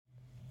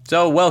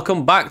So,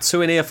 welcome back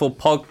to an Earful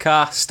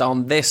podcast.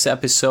 On this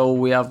episode,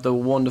 we have the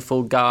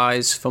wonderful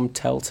guys from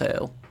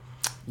Telltale.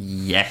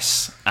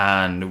 Yes,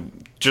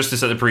 and just to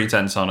set the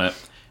pretense on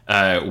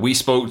it, we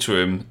spoke to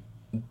him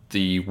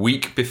the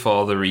week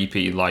before the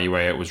EP Lie Your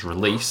Way Out was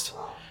released.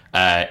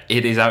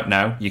 It is out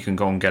now. You can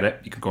go and get it.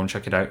 You can go and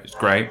check it out. It's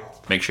great.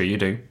 Make sure you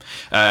do.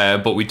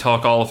 But we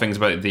talk all the things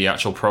about the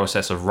actual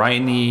process of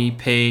writing the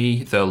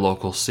EP, the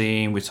local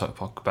scene. We talk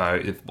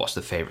about what's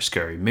the favourite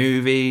scary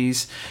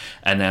movies.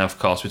 And then, of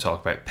course, we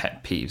talk about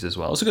pet peeves as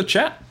well. It's a good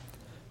chat.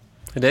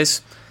 It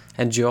is.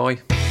 Enjoy.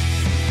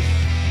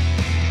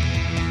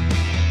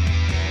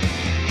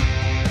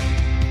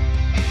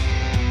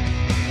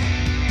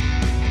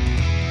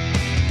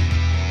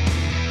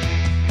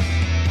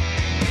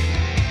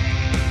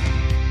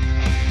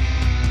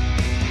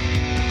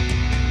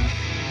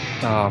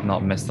 Oh, I've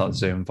not missed that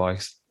Zoom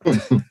voice. All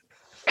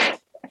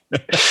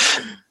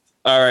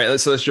right,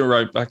 let's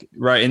jump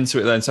right into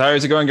it then. So,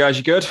 how's it going, guys?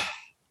 You good?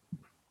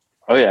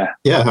 Oh yeah.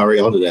 Yeah, how are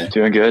y'all today?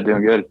 Doing good.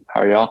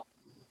 How are y'all?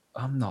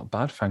 I'm not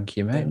bad, thank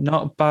you, mate.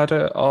 Not bad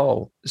at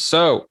all.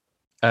 So,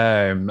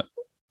 where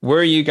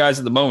are you guys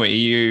at the moment? Are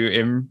you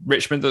in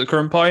Richmond at the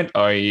current point?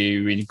 Or are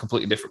you in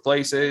completely different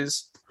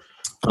places?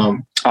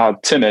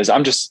 Tim is.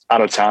 I'm just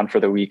out of town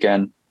for the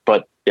weekend,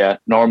 but yeah,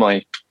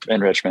 normally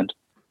in Richmond.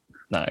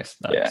 Nice.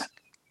 Yeah.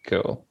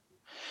 Cool.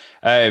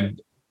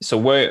 So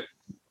we're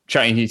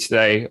chatting to you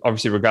today,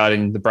 obviously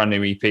regarding the brand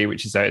new EP,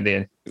 which is out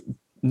there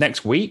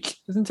next week,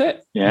 isn't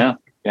it? Yeah,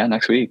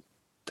 next week.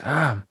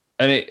 Damn.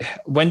 And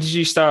when did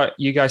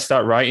you guys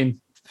start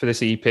writing for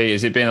this EP?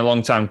 Has it been a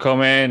long time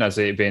coming? Has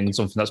it been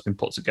something that's been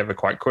put together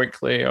quite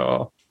quickly,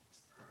 or?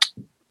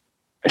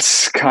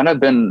 It's kind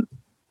of been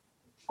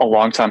a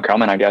long time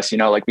coming, I guess.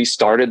 Like we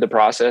started the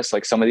process,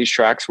 like some of these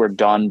tracks were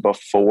done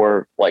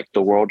before like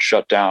the world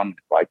shut down,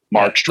 like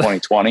March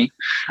 2020.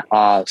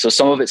 So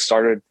some of it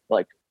started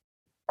like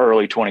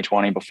early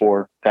 2020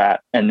 before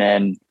that. And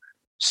then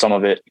some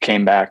of it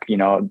came back,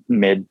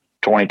 mid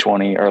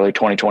 2020, early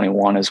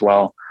 2021 as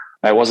well.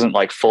 It wasn't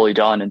like fully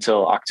done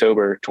until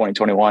October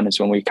 2021 is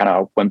when we kind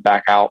of went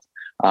back out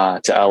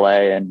to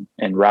LA and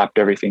wrapped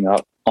everything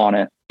up on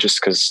it, just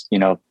because,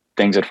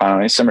 things had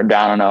finally simmered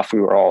down enough.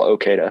 We were all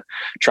okay to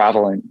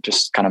travel and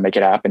just kind of make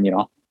it happen,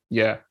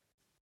 Yeah.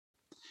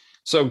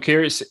 So I'm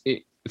curious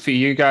for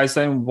you guys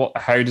then,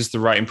 how does the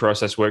writing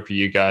process work for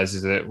you guys?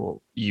 Is it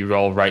you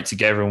all write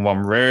together in one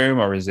room,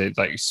 or is it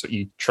like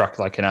you track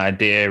like an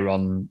idea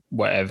on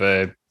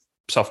whatever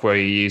software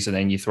you use and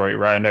then you throw it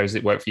around? How does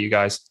it work for you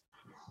guys?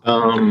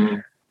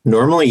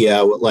 Normally,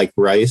 yeah, like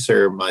Rice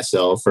or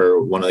myself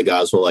or one of the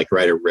guys will like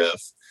write a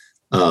riff.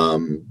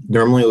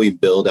 Normally we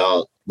build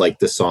out like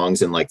the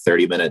songs in like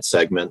 30-minute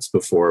segments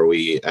before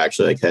we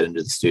actually like head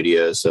into the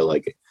studio. So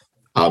like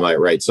I might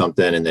write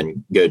something and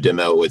then go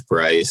demo it with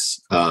Bryce.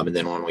 And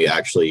then when we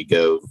actually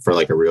go for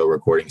like a real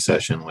recording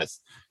session with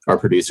our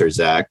producer,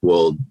 Zach,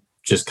 we'll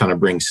just kind of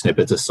bring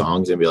snippets of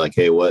songs and be like,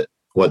 hey, what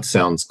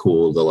sounds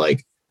cool to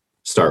like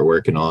start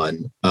working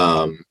on.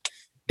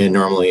 And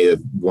normally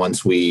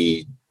once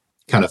we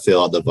kind of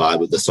feel out the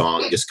vibe of the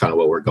song, just kind of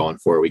what we're going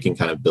for, we can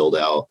kind of build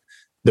out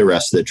the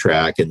rest of the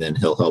track, and then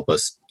he'll help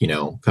us,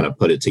 kind of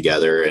put it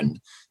together. And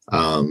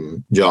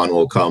John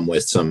will come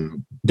with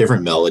some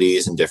different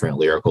melodies and different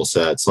lyrical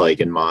sets like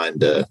in mind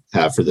to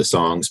have for the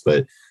songs.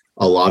 But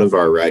a lot of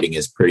our writing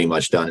is pretty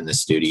much done in the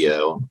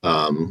studio,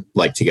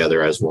 like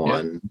together as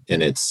one. Yeah.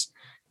 And it's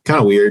kind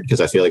of weird because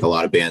I feel like a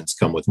lot of bands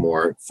come with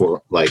more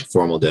for like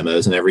formal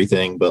demos and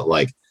everything, but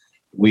like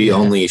we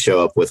only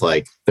show up with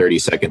like 30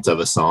 seconds of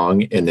a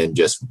song and then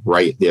just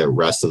write the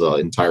rest of the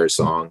entire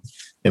song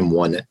in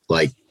one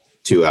like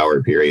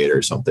 2-hour period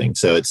or something.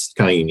 So it's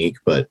kind of unique,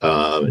 but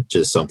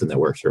just something that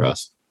works for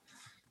us.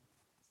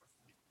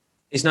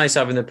 It's nice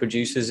having the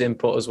producer's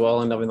input as well,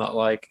 and having that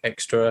like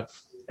extra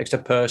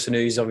person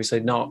who's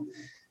obviously not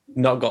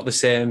got the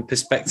same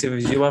perspective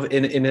as you have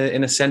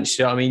in a sense.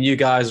 I mean, you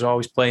guys are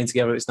always playing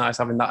together. It's nice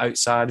having that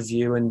outside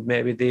view and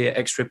maybe the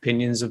extra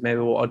opinions of maybe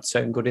what would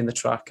sound good in the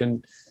track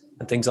and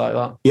things like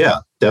that. Yeah,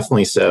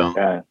 definitely so.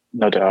 Yeah,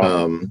 no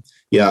doubt.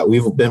 Yeah,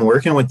 we've been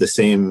working with the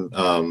same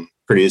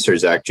producer,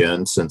 Zach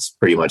Jones, since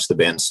pretty much the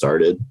band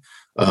started.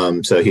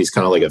 So he's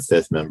kind of like a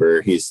fifth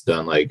member. He's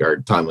done like our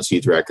Timeless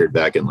Youth record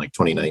back in like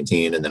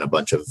 2019, and then a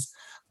bunch of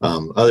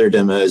other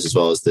demos, as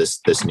well as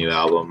this new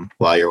album,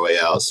 Lie Your Way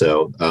Out.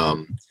 So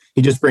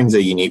he just brings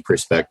a unique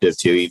perspective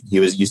too. He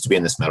used to be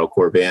in this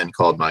metalcore band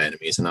called My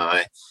Enemies and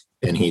I,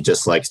 and he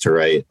just likes to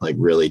write like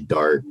really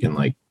dark and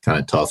like kind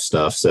of tough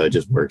stuff. So it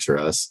just works for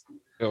us.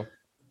 Cool.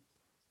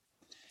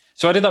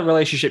 So how did that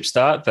relationship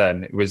start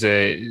then? Was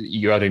it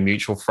you had a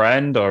mutual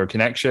friend or a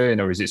connection,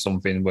 or is it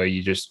something where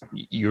you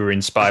were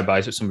inspired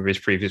by some of his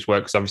previous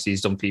work? Because obviously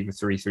he's done Fever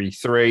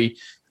 333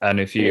 and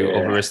a few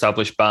other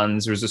established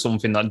bands. Was there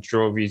something that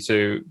drove you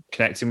to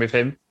connecting with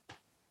him?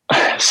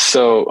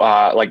 So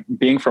like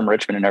being from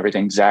Richmond and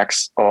everything,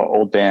 Zach's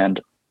old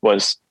band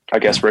was, I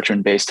guess,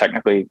 Richmond based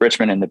technically.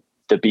 Richmond and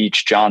the the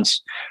beach.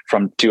 John's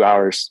from 2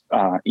 hours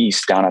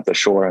east down at the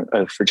shore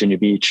of Virginia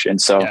Beach.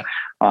 And so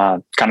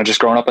kind of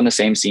just growing up in the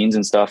same scenes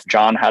and stuff,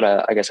 John had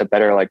a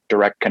better like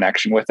direct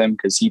connection with him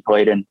because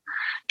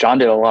John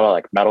did a lot of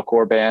like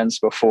metalcore bands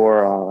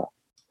before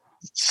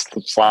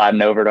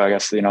sliding over to, I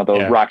guess,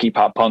 the rocky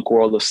pop punk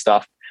world of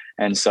stuff.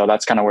 And so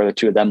that's kind of where the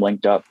two of them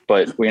linked up.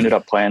 But we ended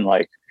up playing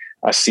like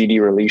a CD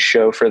release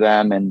show for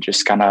them and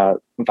just kind of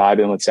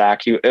vibing with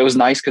Zach. It was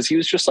nice because he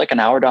was just like an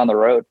hour down the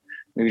road.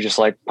 We would just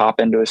like pop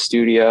into a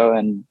studio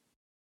and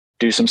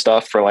do some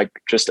stuff for like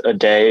just a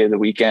day, the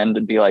weekend,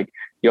 and be like,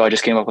 yo, I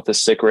just came up with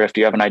this sick riff.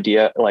 Do you have an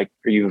idea? Like,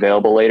 are you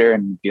available later?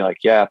 And be like,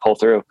 yeah, pull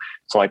through.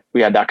 So like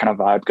we had that kind of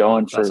vibe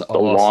going for the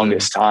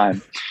longest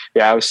time.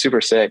 Yeah, it was super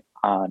sick.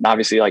 And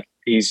obviously like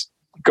he's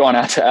gone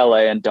out to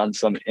LA and done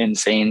some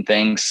insane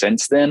things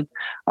since then.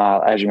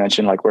 As you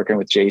mentioned, like working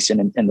with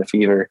Jason and the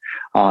Fever.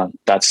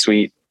 That's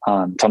sweet.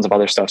 Tons of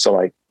other stuff. So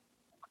like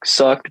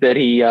sucked that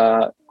he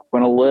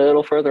went a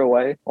little further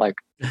away, like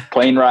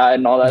plane ride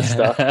and all that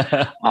stuff.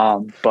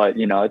 But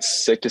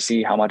it's sick to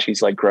see how much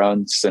he's like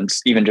grown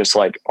since even just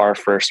like our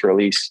first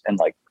release. And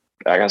like,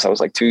 I guess that was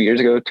like 2 years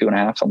ago,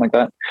 2.5, something like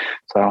that.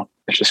 So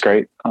it's just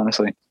great,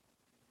 honestly.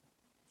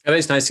 And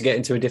it's nice to get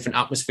into a different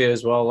atmosphere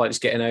as well, like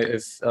just getting out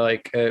of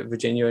like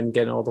Virginia and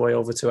getting all the way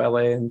over to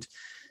LA and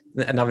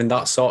having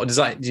that sort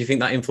of, do you think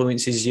that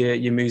influences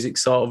your music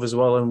sort of as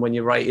well? And when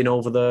you're writing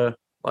over the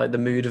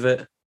mood of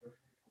it?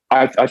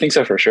 I think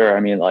so for sure.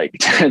 I mean, like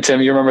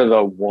Tim, you remember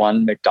the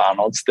one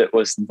McDonald's that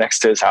was next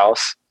to his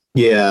house?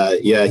 Yeah.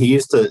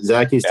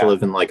 Zach used to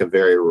live in like a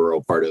very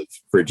rural part of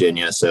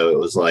Virginia. So it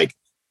was like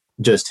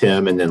just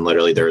him. And then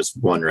literally there was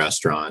one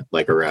restaurant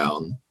like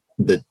around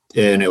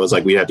and it was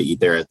like, we'd have to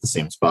eat there at the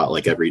same spot,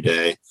 like every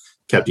day,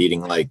 kept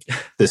eating like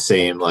the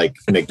same, like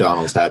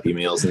McDonald's Happy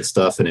Meals and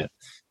stuff. And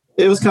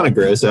it was kind of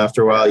gross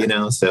after a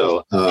while,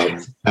 So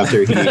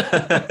after he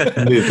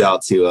moved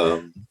out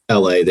to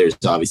LA, there's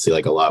obviously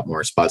like a lot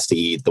more spots to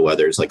eat. The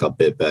weather's like a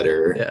bit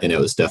better. Yeah. And it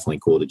was definitely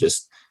cool to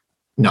just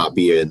not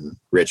be in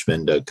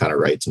Richmond to kind of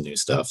write some new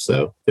stuff.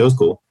 So it was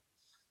cool.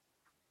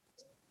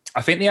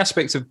 I think the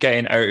aspect of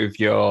getting out of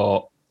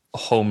your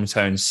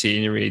hometown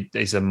scenery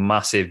is a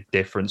massive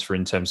difference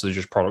in terms of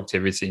just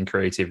productivity and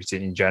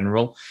creativity in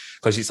general,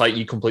 because it's like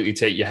you completely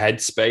take your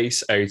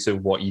headspace out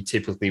of what you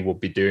typically would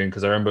be doing.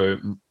 Because I remember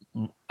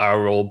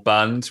our old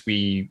band,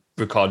 we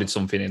recorded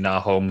something in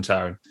our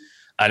hometown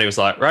and it was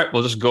like, right,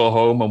 we'll just go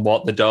home and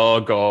walk the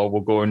dog, or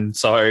we'll go and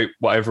sort out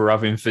whatever we're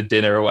having for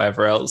dinner or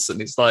whatever else.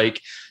 And it's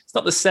like, it's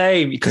not the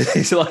same, because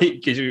it's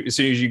like as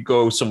soon as you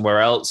go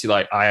somewhere else, you're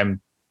like, I am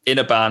in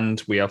a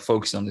band, we are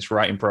focusing on this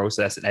writing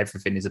process and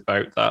everything is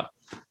about that.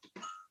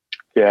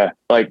 Yeah,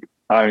 like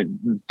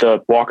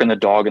the walking the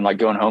dog and like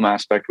going home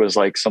aspect was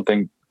like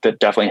something that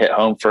definitely hit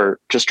home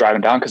for just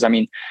driving down. Because I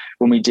mean,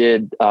 when we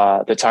did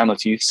the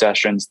Timeless Youth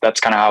sessions,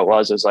 that's kind of how it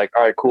was. It was like,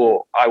 all right,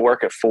 cool, I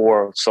work at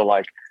 4, so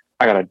like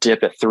I got to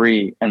dip at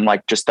 3, and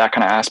like just that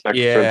kind of aspect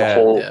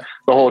for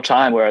the whole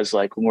time. Whereas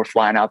like when we're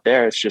flying out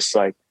there, it's just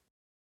like,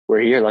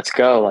 we're here, let's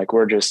go. Like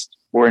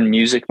we're in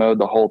music mode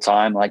the whole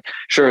time. Like,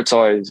 sure, it's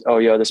always, oh,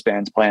 yo, this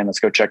band's playing, let's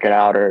go check it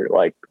out. Or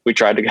like we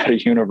tried to go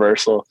to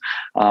Universal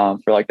for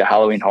like the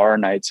Halloween Horror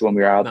Nights when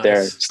we were out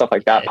there. Stuff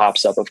like that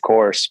pops up, of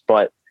course.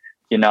 But,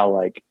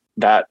 like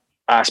that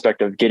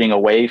aspect of getting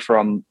away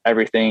from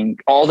everything,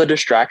 all the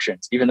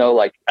distractions, even though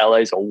like LA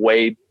is a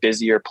way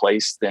busier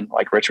place than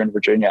like Richmond,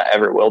 Virginia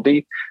ever will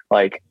be.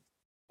 Like,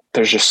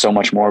 there's just so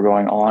much more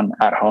going on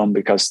at home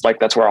because like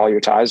that's where all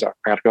your ties are.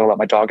 I got to go let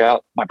my dog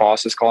out. My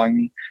boss is calling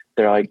me.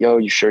 They're like, yo,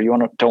 you sure you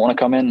don't want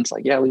to come in? It's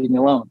like, yeah, leave me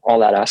alone. All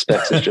that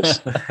aspects is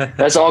just,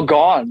 that's all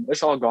gone.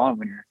 It's all gone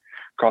when you're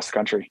across the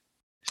country.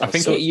 I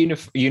think it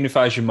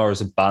unifies you more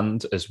as a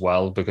band as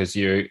well, because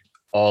you're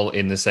all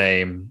in the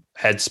same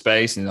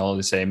headspace and all in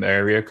the same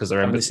area. Because I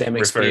remember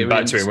referring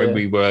back to it when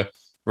we were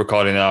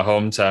recording in our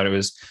hometown, it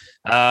was,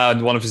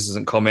 one of us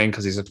isn't coming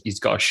because he's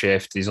got a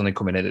shift. He's only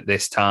coming in at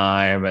this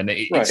time. And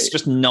it's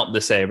just not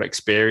the same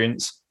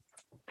experience.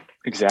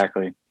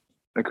 Exactly.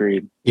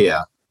 Agreed.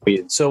 Yeah.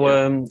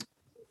 So,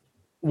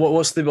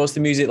 what's the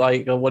music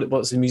like, or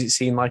what's the music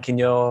scene like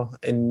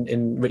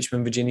in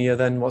Richmond, Virginia?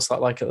 Then what's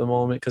that like at the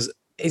moment? Because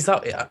is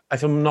that,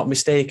 if I'm not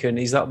mistaken,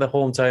 is that the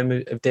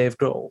hometown of Dave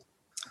Grohl?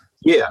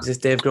 Yeah, is this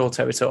Dave Grohl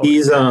territory?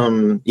 He's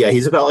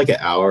about like an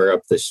hour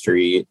up the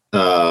street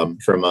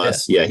from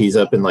us. Yeah, he's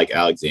up in like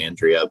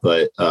Alexandria,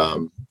 but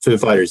Foo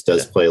Fighters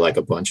does play like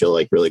a bunch of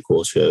like really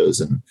cool shows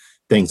and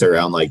things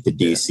around like the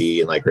DC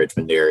and like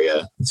Richmond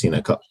area. I've seen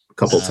a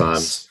couple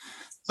times.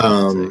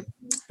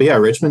 But yeah,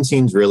 Richmond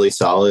scene's really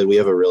solid. We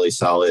have a really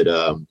solid,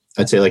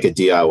 I'd say like a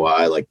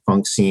DIY, like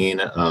punk scene,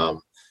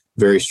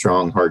 very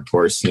strong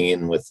hardcore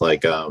scene with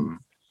like,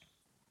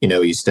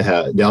 we used to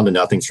have Down to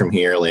Nothing's from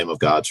here, Lamb of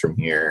God's from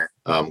here,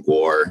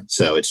 Gore.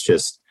 So it's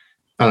just,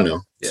 I don't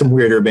know, some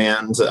weirder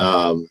bands,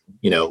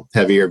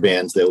 heavier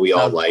bands that we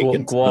all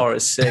like. Gore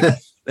is sick.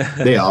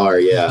 They are,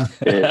 yeah.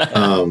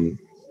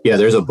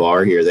 There's a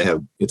bar here.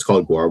 It's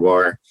called Gore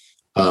Bar.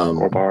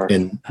 Bar.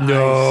 And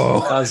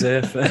no, as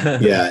if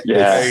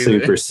it's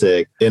super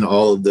sick, and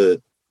all of the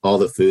all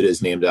the food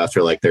is named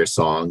after like their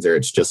songs, or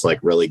it's just like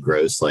really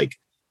gross, like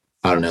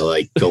I don't know,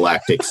 like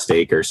galactic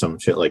steak or some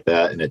shit like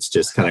that, and it's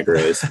just kind of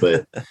gross.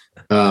 But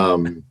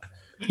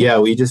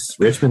yeah,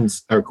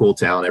 Richmond's a cool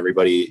town.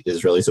 Everybody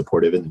is really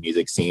supportive in the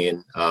music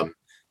scene.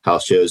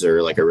 House shows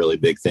are like a really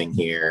big thing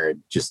here,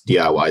 just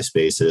DIY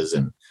spaces,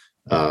 and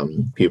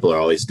people are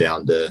always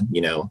down to,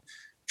 you know,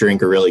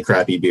 drink a really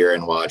crappy beer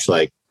and watch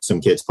like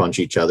some kids punch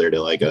each other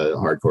to like a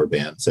hardcore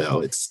band.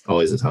 So it's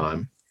always a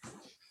time.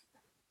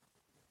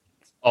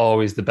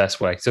 Always the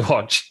best way to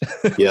watch.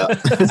 Yeah.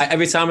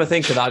 Every time I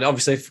think of that,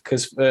 obviously,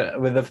 because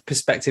with the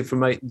perspective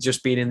from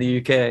just being in the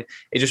UK,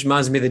 it just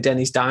reminds me of the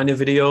Denny's Diner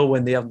video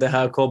when they have the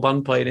hardcore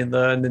band playing in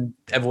there, and then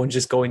everyone's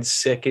just going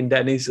sick in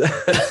Denny's,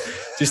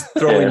 just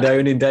throwing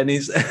down in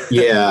Denny's.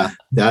 Yeah,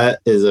 that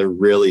is a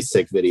really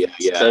sick video.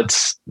 Yeah,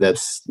 that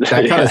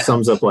kind of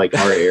sums up like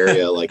our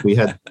area. Like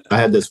I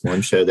had this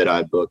one show that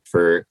I booked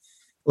for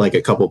like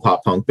a couple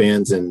pop punk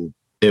bands, and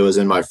it was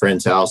in my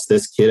friend's house.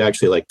 This kid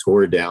actually like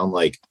tore down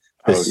like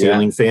the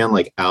ceiling fan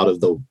like out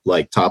of the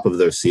like top of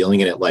their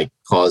ceiling, and it like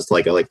caused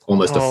like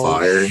almost a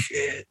fire.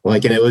 Shit.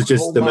 Like, and it was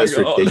just the most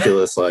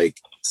ridiculous like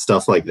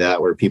stuff like that,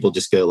 where people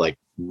just go like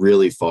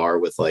really far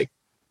with like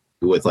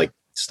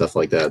stuff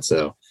like that.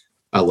 So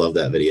I love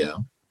that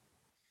video.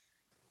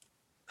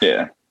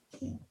 Yeah.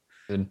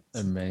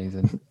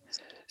 Amazing.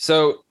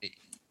 So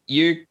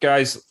you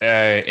guys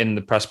in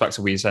the press packs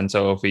that we sent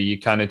over, you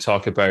kind of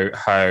talk about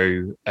how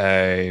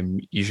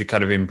you should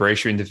kind of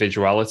embrace your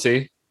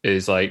individuality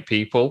is like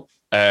people.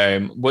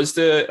 Was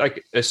there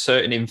like a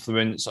certain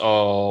influence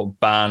or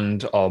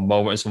band or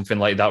moment or something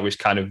like that which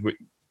kind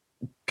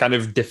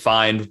of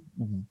defined,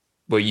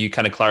 where you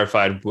kind of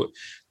clarified what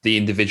the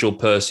individual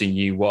person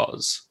you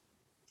was?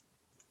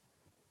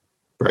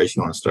 Bryce,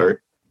 you want to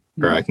start,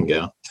 or I can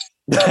go?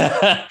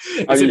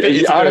 It's a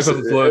bit of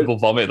a verbal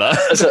vomit.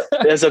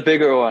 There's a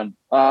bigger one.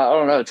 I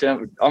don't know,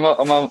 Tim. I'm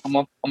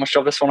gonna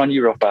shove this one on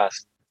you real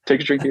fast. Take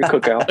a drink of your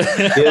cookout.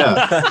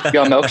 Yeah. You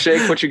got a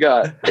milkshake? What you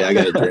got? Yeah, I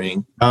got a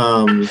drink.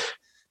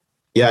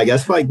 Yeah, I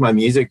guess like my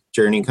music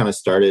journey kind of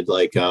started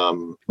like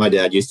my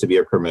dad used to be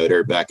a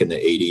promoter back in the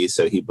 80s.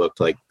 So he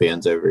booked like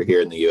bands over here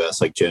in the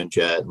US like Joan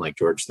Jett and like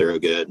George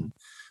Thorogood and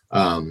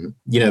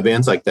you know,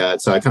 bands like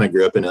that. So I kind of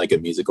grew up in like a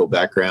musical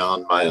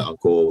background. My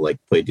uncle like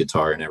played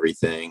guitar and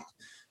everything.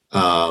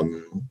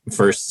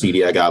 First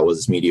CD I got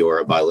was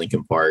Meteora by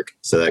Linkin Park.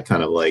 So that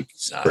kind of like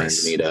spurned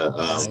me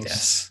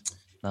to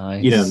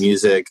Nice. you know,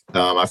 music.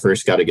 I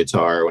first got a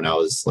guitar when I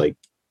was like,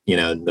 you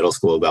know, in middle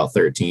school, about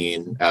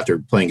 13, after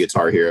playing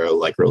Guitar Hero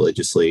like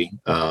religiously.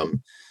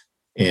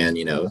 And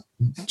you know,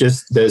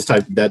 just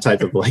that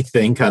type of like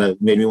thing kind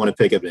of made me want to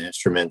pick up an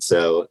instrument.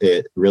 So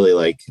it really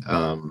like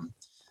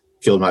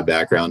fueled my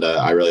background.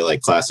 I really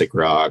like classic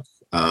rock.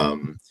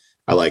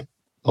 I like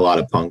a lot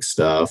of punk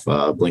stuff,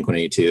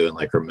 Blink-182 and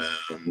like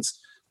Ramones,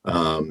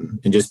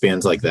 and just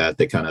bands like that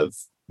kind of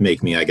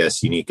make me, I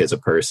guess, unique as a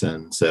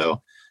person.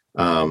 So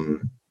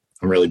I'm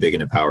really big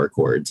into power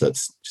chords.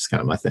 That's just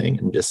kind of my thing.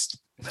 And just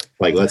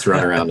like, let's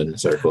run around in a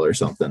circle or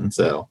something.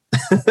 So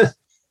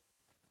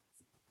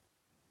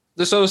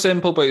they're so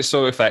simple, but it's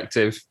so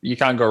effective. You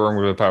can't go wrong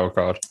with a power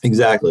chord.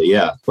 Exactly.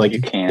 Yeah.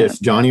 Like can.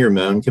 If Johnny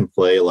Ramone can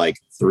play like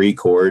 3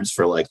 chords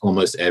for like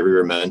almost every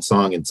Ramone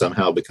song and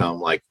somehow become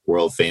like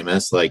world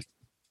famous, like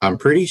I'm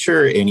pretty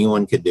sure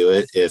anyone could do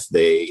it if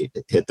they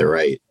hit the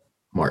right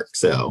mark.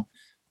 So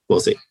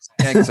we'll see.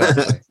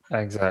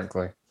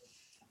 Exactly.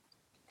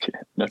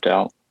 No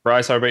doubt.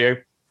 Bryce, how about you?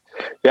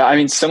 Yeah, I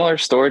mean, similar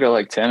story to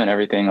like Tim and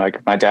everything.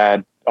 Like my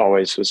dad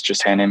always was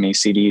just handing me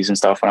CDs and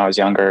stuff when I was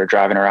younger,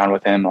 driving around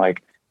with him.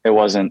 Like it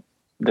wasn't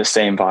the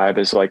same vibe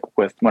as like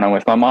when I'm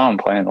with my mom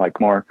playing like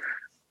more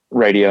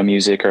radio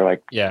music or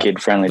like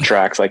kid friendly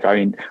tracks. Like, I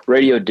mean,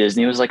 Radio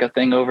Disney was like a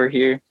thing over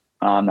here.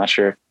 I'm not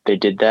sure if they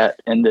did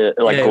that in the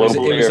like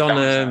global.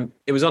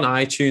 It was on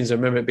iTunes. I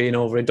remember it being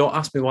over. Don't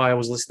ask me why I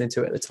was listening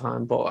to it at the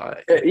time,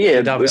 but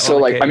so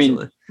like I mean,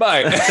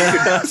 back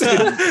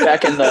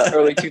in the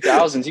early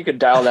 2000s, you could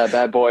dial that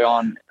bad boy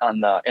in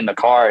the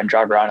car and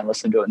drive around and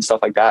listen to it and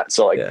stuff like that.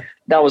 So like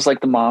that was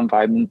like the mom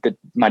vibe. And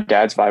my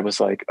dad's vibe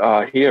was like,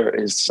 here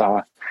is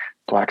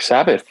Black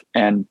Sabbath,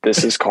 and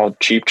this is called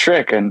Cheap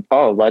Trick, and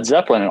Led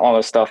Zeppelin, and all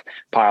this stuff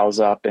piles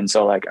up. And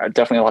so like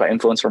definitely a lot of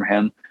influence from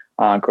him.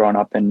 Growing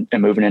up and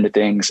moving into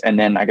things. And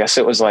then I guess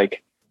it was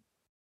like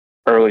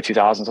early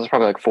 2000s. It was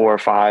probably like 4 or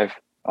 5.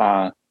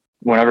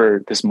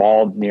 Whenever this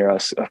mall near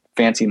us, a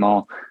fancy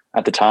mall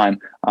at the time,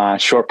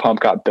 Short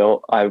Pump got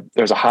built.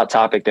 There's a Hot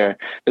Topic there.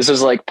 This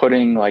is like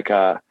putting like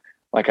a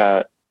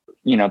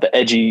you know, the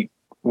edgy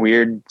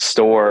weird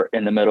store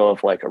in the middle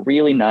of like a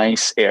really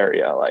nice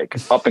area, like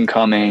up and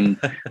coming,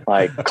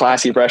 like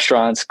classy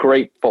restaurants,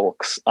 great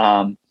folks.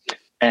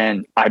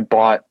 And I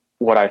bought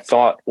what I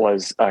thought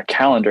was a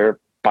calendar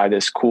by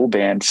this cool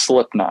band,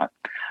 Slipknot.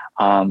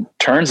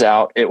 Turns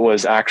out it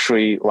was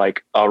actually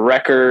like a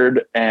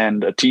record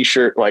and a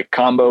t-shirt, like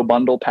combo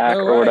bundle pack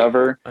or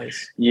whatever.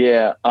 Nice.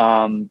 Yeah.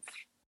 And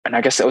I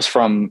guess it was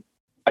from,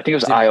 I think it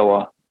was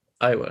Iowa.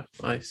 Iowa.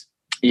 Nice.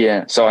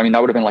 Yeah. So, I mean,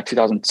 that would have been like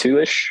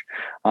 2002-ish,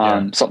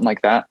 something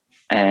like that.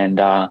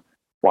 And I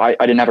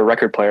didn't have a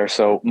record player,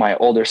 so my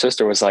older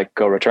sister was like,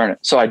 "Go return it."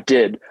 So I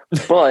did,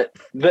 but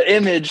the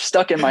image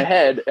stuck in my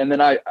head, and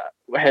then I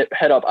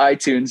head up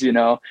iTunes,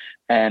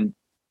 and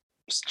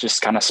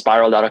just kind of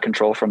spiraled out of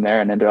control from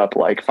there, and ended up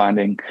like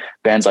finding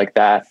bands like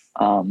that.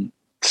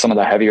 Some of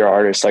the heavier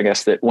artists, I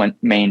guess, that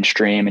went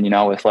mainstream,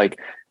 and with like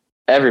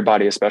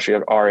everybody, especially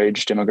of our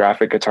age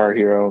demographic, Guitar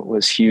Hero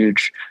was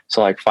huge.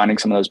 So like finding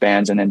some of those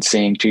bands, and then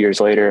seeing 2 years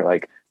later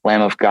like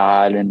Lamb of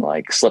God and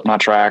like Slipknot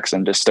tracks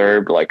and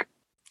Disturbed like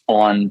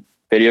on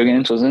video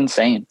games was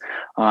insane.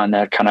 And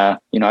that kind of,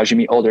 as you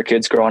meet older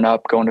kids growing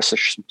up, going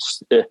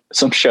to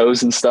some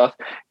shows and stuff,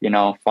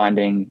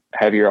 finding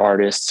heavier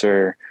artists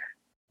or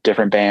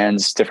different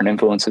bands, different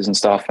influences and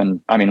stuff.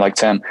 And I mean, like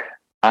Tim,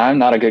 I'm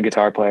not a good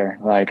guitar player.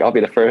 Like I'll be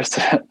the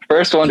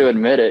first one to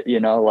admit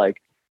it,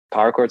 like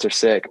power chords are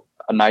sick.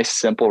 A nice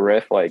simple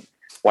riff, like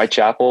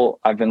Whitechapel,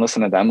 I've been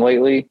listening to them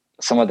lately.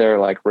 Some of their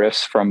like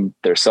riffs from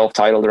their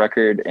self-titled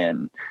record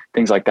and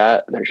things like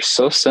that, they're just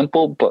so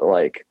simple, but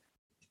like,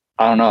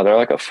 I don't know, they're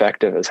like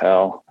effective as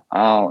hell.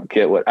 I don't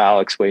get what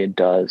Alex Wade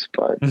does,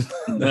 but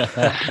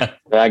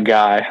that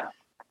guy,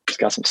 he's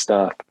got some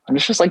stuff. And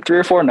it's just like 3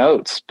 or 4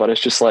 notes, but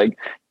it's just like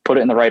put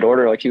it in the right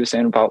order, like he was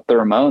saying about the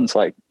Ramones.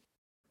 Like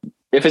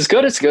if it's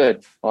good, it's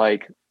good.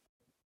 Like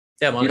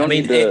yeah, man. I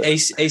mean,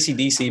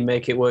 AC/DC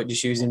make it work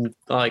just using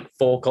like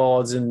 4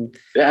 chords, and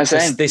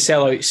they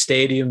sell out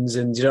stadiums,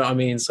 and you know what I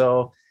mean.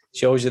 So it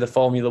shows you the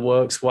formula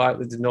works. Why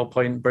there's no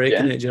point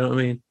breaking it? Do you know what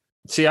I mean?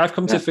 See, I've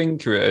come to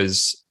think of it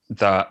as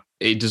that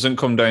it doesn't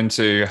come down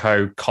to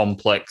how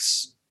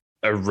complex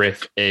a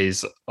riff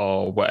is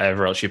or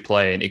whatever else you're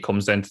playing. It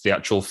comes down to the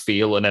actual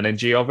feel and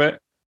energy of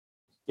it.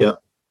 Yeah.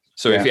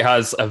 So if it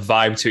has a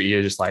vibe to it,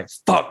 you're just like,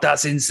 fuck,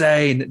 that's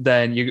insane.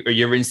 Then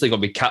you're instantly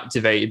going to be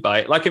captivated by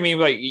it. Like, I mean,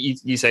 like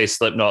you say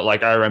Slipknot,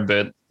 like I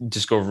remember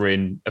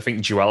discovering, I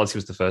think Duality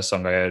was the first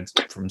song I heard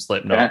from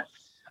Slipknot. Yeah.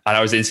 And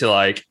I was into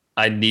like,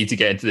 I need to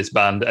get into this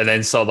band, and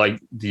then saw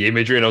like the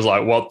imagery and I was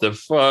like, what the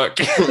fuck?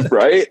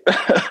 Right.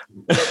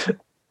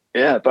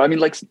 Yeah. But I mean,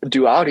 like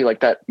Duality,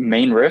 like that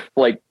main riff,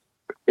 like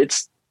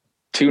it's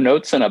 2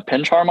 notes and a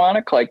pinch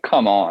harmonic. Like,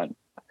 come on.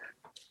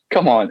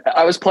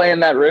 I was playing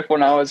that riff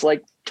when I was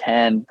like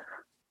 10,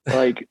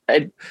 like,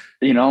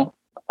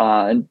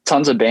 and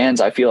tons of bands,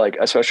 I feel like,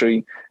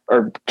 especially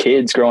or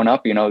kids growing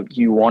up,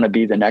 you want to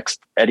be the next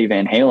Eddie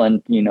Van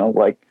Halen,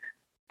 like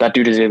that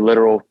dude is a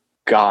literal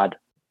god.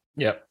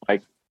 Yeah.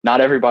 Like not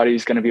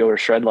everybody's going to be able to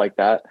shred like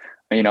that.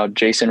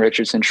 Jason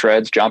Richardson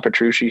shreds, John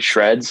Petrucci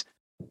shreds,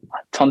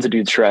 tons of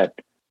dudes shred.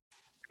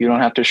 You don't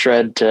have to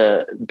shred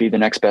to be the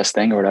next best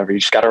thing or whatever. You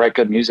just got to write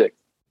good music.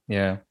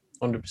 Yeah.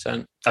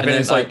 100%. I think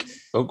it's like,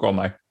 oh, go on,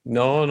 Mike.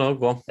 No,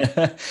 go on.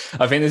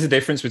 I think there's a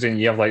difference between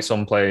you have like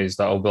some players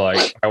that will be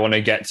like, I want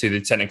to get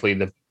to technically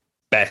the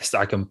best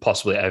I can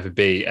possibly ever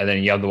be. And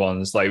then you have the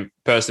ones like,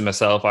 personally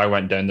myself, I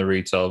went down the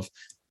route of,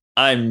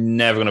 I'm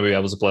never going to be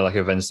able to play like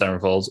Avenged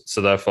Sevenfold.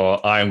 So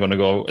therefore I'm going to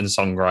go and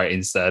songwrite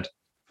instead.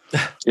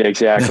 Yeah,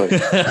 exactly.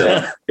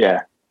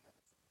 Yeah.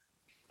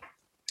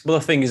 Well,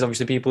 the thing is,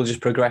 obviously, people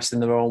just progressed in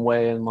their own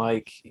way, and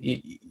like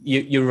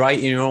you're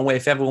writing your own way.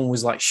 If everyone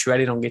was like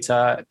shredding on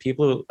guitar,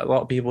 a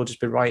lot of people would just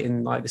be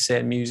writing like the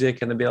same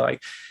music, and they'd be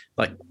like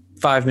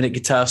 5-minute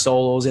guitar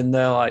solos in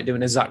there, like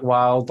doing a Zakk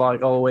Wylde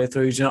like all the way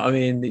through. Do you know what I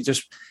mean? It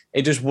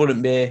just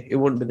wouldn't be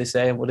the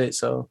same, would it?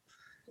 So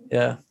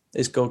yeah,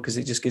 it's good because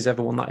it just gives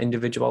everyone that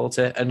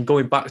individuality. And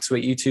going back to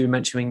it, you two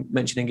mentioning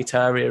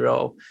Guitar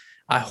Hero,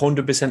 I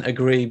 100%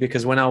 agree,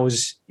 because when I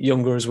was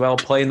younger as well,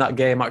 playing that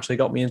game actually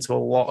got me into a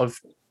lot of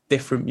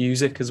different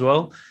music as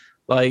well.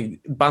 Like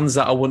bands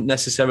that I wouldn't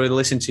necessarily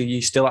listen to,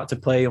 you still had to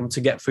play them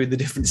to get through the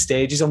different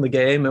stages on the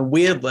game. And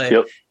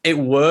weirdly, It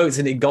worked,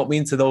 and it got me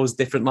into those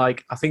different,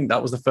 like, I think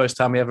that was the first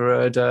time I ever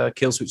heard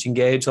Killswitch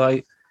Engage,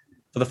 like,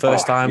 for the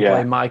first time,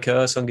 playing My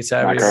Curse on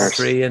Guitar Hero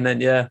 3. And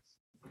then,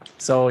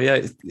 so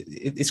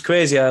it's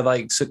crazy how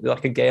like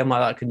a game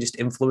like that can just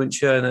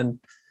influence you, and then,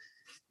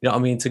 you know what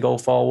I mean, to go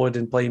forward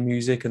and play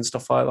music and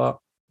stuff like that.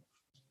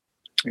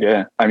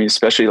 Yeah. I mean,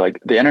 especially like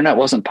the internet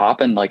wasn't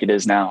popping like it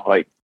is now.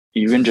 Like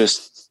you can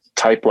just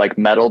type like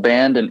metal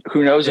band, and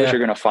who knows what you're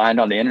going to find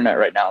on the internet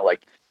right now.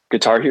 Like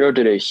Guitar Hero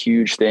did a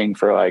huge thing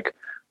for like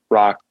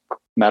rock,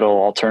 metal,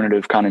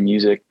 alternative kind of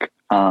music.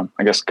 I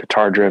guess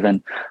guitar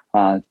driven,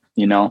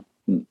 we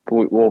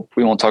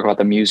won't talk about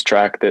the Muse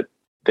track that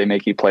they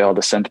make you play all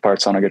the synth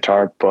parts on a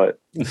guitar, but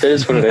it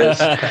is what it is.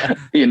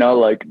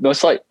 Like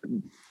it's like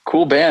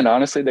cool band.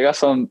 Honestly, they got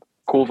some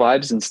cool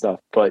vibes and stuff,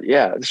 but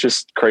yeah, it's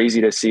just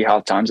crazy to see how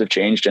times have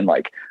changed. And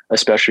like,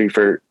 especially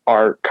for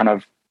our kind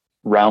of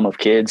realm of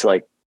kids,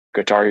 like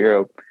Guitar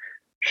Hero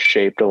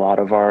shaped a lot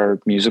of our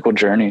musical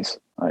journeys,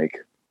 like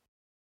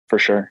for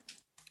sure.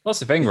 That's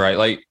the thing, right?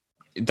 Like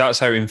that's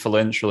how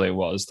influential it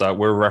was that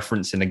we're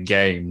referencing a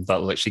game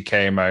that literally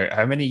came out.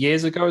 How many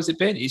years ago has it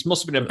been? It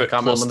must have been a bit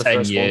plus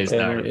 10 years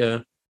now. Yeah.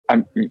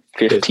 I'm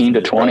 15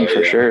 to 20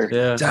 for sure.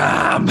 Yeah.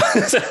 Damn.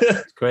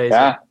 It's crazy.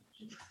 Yeah.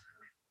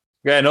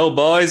 Getting old,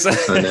 boys.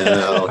 I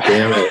know,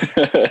 damn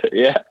it.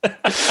 Yeah.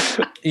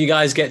 You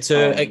guys get to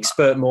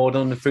expert mode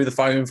on Through the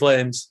Fire and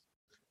Flames.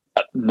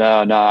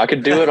 No, I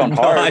could do it on No,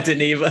 hard. I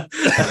didn't either.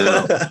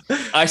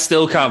 I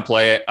still can't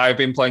play it. I've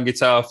been playing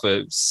guitar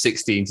for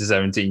 16 to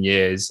 17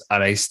 years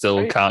and I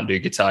still can't do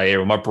Guitar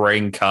Hero. My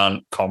brain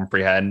can't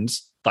comprehend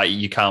that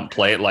you can't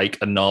play it like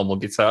a normal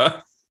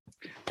guitar.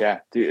 Yeah,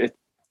 dude,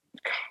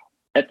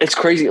 it's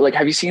crazy. Like,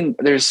 have you seen,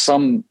 there's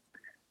some,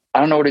 I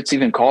don't know what it's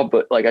even called,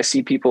 but like I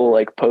see people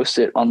like post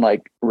it on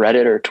like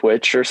Reddit or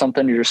Twitch or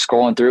something. You're just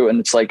scrolling through and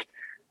it's like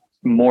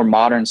more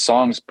modern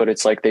songs, but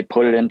it's like they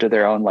put it into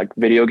their own like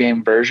video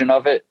game version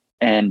of it.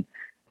 And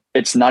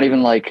it's not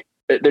even like,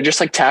 they're just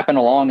like tapping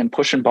along and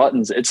pushing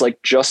buttons. It's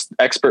like just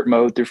expert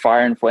mode through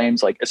Fire and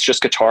Flames. Like it's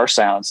just guitar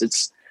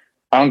sounds.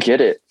 I don't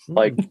get it.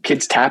 Like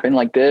kids tapping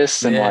like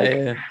this and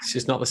it's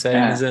just not the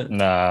same, is it?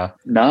 Nah.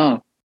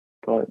 No,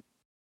 but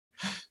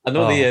I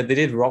know they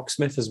did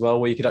Rocksmith as well,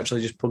 where you could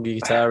actually just plug your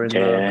guitar in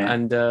there.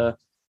 And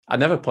I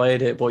never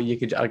played it, but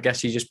I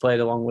guess you just played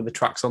along with the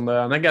tracks on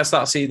there. And I guess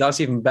that's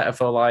even better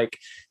for like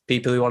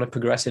people who want to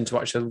progress into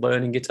actually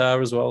learning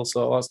guitar as well.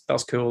 So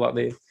that's cool that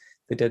they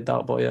did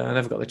that. But yeah, I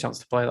never got the chance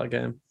to play that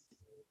game.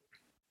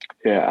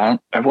 Yeah,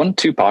 it wasn't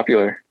too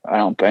popular, I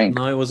don't think.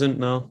 No, it wasn't.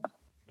 No, I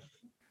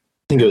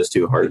think it was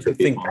too hard for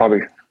people.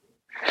 Probably.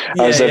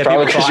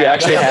 Probably because you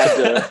actually had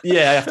to.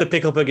 Yeah, I have to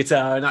pick up a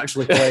guitar and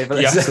actually play.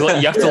 You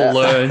have to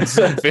learn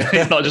something.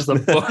 It's not just a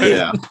fun.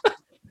 Yeah.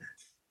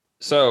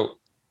 So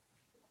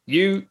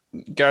you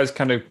guys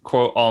kind of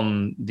quote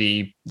on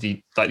the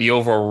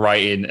overall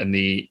writing and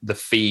the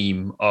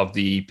theme of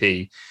the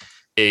EP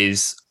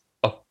is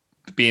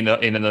being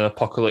in an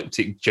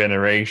apocalyptic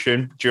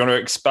generation. Do you want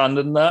to expand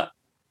on that?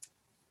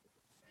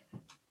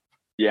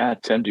 Yeah,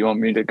 Tim, do you want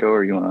me to go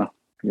or you want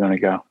to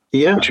go?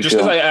 Yeah, just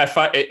because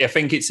I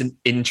think it's an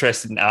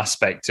interesting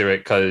aspect to it,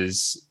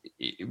 because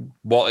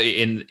what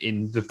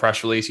in the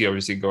press release you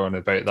obviously go on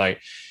about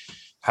like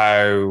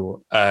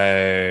how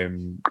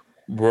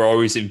we're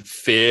always in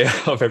fear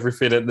of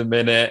everything at the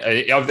minute.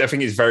 I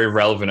think it's very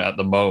relevant at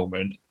the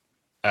moment.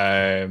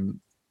 I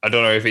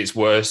don't know if it's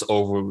worse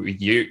over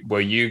with where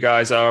you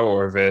guys are,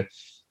 or if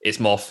it's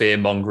more fear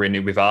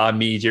mongering with our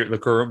media at the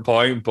current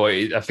point. But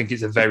I think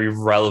it's a very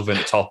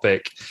relevant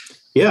topic.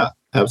 Yeah,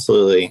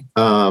 absolutely.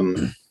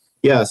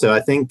 Yeah, so I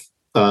think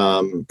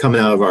coming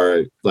out of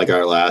our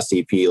last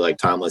EP, like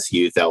Timeless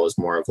Youth, that was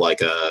more of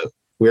like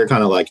we were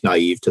kind of like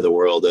naive to the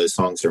world. Those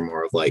songs are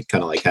more of like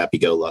kind of like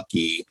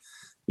happy-go-lucky,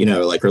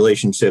 like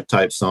relationship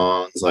type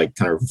songs, like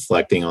kind of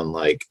reflecting on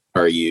like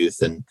our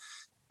youth. And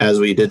as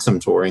we did some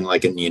touring,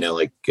 like in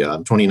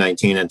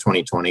 2019 and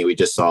 2020, we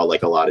just saw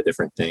like a lot of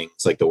different things.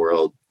 Like the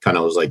world kind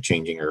of was like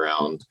changing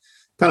around,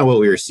 kind of what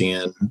we were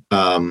seeing.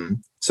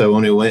 So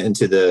when we went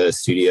into the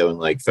studio in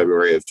like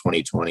February of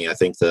 2020, I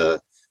think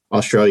the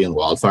Australian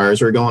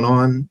wildfires were going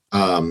on.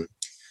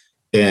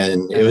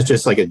 And it was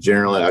just like I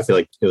feel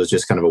like it was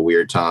just kind of a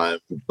weird time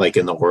like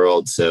in the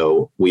world.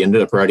 So we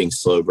ended up writing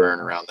Slow Burn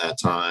around that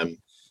time,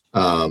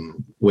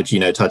 which,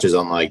 touches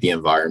on like the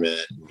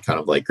environment and kind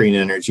of like green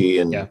energy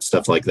and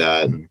stuff like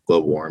that and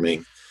global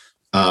warming.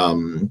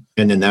 And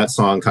then that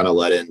song kind of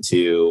led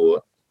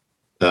into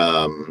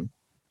Out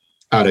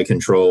of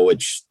Control,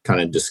 which kind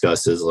of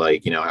discusses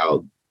like,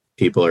 how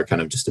people are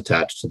kind of just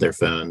attached to their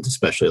phones,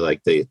 especially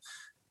like the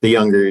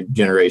younger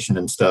generation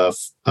and stuff.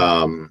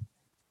 And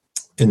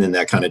then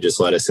that kind of just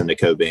led us into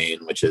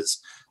Cobain, which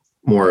is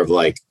more of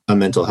like a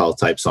mental health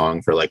type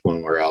song for like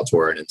when we're out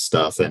touring and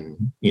stuff.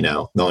 And,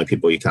 the only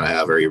people you kind of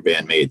have are your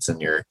bandmates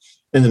and you're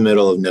in the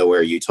middle of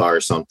nowhere, Utah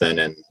or something.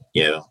 And,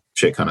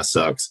 shit kind of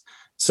sucks.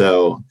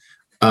 So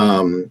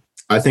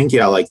I think,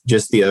 like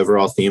just the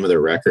overall theme of the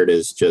record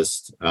is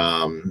just,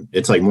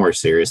 it's like more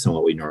serious than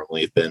what we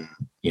normally have been,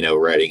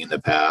 writing in the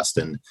past.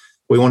 And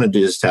we wanted to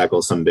just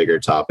tackle some bigger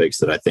topics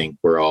that I think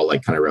were all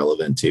like kind of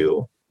relevant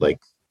to like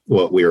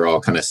what we were all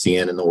kind of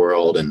seeing in the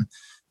world. And,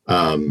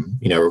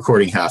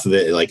 recording half of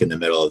it like in the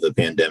middle of the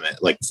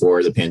pandemic, like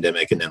before the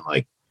pandemic, and then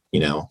like,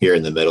 here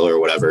in the middle or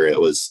whatever, it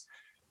was,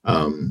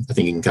 I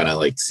think you can kind of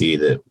like see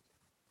that,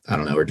 I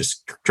don't know, we're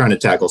just trying to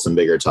tackle some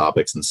bigger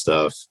topics and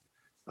stuff.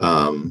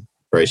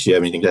 Bryce, you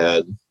have anything to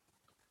add?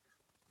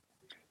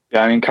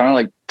 Yeah, I mean, kind of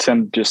like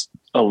Tim just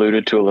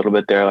alluded to a little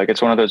bit there. Like,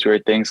 it's one of those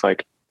weird things.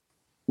 Like,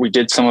 we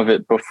did some of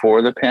it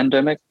before the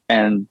pandemic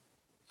and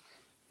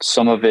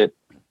some of it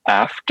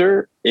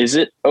after. Is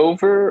it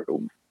over?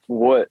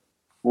 What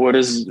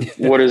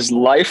is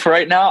life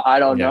right now? I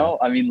don't know.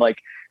 I mean, like,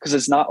 because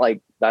it's not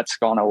like that's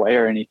gone away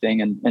or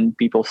anything, and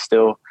people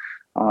still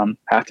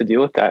have to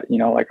deal with that.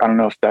 Like, I don't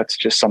know if that's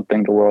just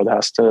something the world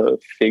has to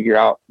figure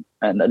out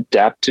and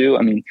adapt to.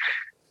 I mean,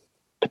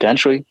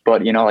 potentially,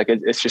 but like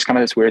it's just kind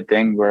of this weird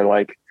thing where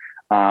like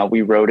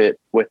we wrote it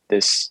with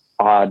this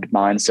odd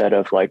mindset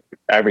of like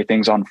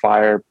everything's on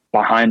fire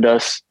behind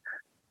us.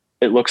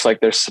 It looks like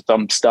there's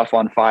some stuff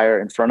on fire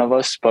in front of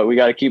us, but we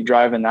got to keep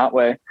driving that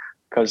way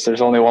because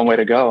there's only one way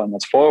to go, and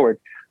that's forward.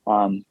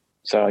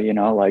 So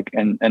like,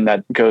 and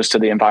that goes to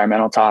the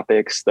environmental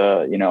topics.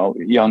 The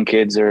young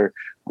kids are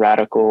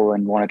radical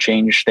and want to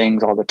change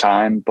things all the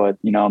time, but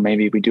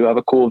maybe we do have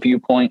a cool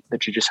viewpoint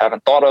that you just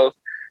haven't thought of.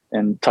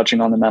 And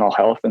touching on the mental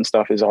health and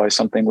stuff is always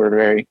something we're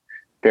very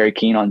very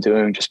keen on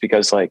doing, just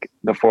because like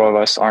the four of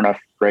us aren't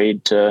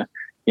afraid to,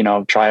 you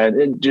know, try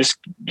to just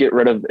get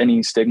rid of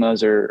any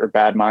stigmas or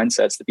bad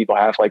mindsets that people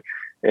have. Like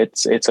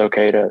it's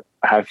okay to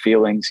have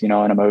feelings, you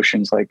know, and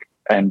emotions, like,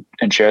 and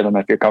share them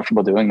if you're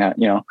comfortable doing that,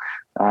 you know.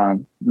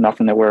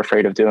 Nothing that we're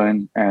afraid of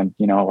doing. And,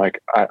 you know,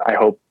 like I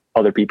hope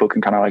other people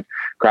can kind of like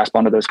grasp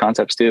onto those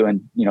concepts too,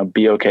 and, you know,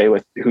 be okay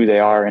with who they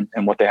are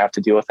and what they have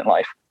to deal with in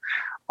life.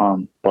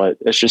 But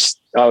it's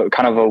just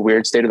kind of a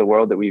weird state of the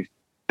world that we've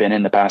been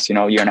in the past, you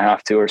know, year and a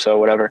half, 2 or so,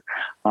 whatever.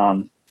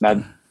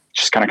 That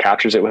just kind of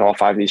captures it with all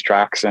 5 of these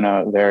tracks in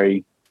a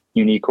very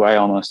unique way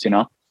almost, you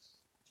know?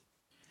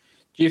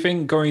 Do you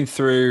think going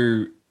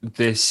through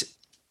this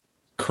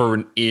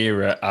current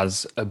era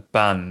as a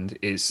band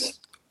is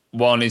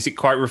it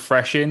quite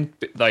refreshing?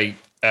 Like,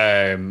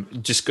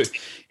 just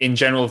in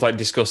general, of like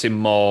discussing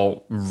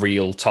more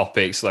real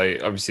topics,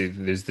 like obviously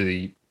there's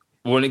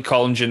I wouldn't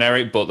call them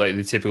generic, but like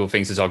the typical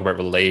things to talk about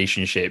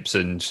relationships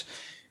and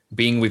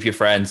being with your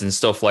friends and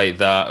stuff like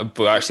that,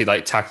 but actually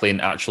like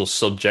tackling actual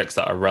subjects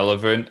that are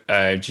relevant.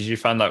 Did you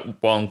find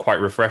that, one, quite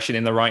refreshing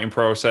in the writing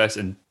process?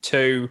 And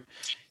 2,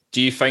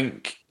 do you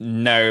think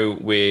now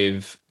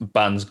with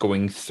bands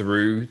going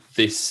through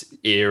this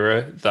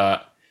era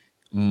that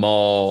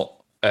more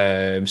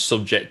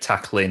subject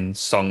tackling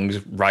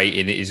songs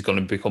writing is going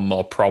to become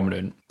more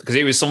prominent? Because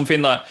it was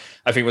something that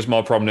I think was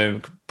more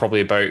prominent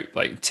probably about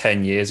like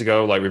 10 years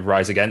ago, like with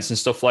Rise Against and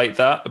stuff like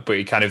that, but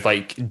it kind of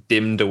like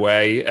dimmed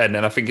away, and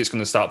then I think it's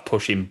going to start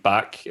pushing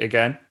back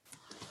again.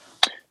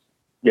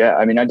 Yeah,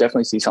 I mean, I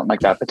definitely see something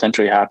like that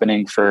potentially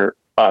happening for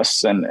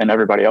us and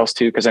everybody else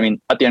too, because I mean,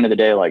 at the end of the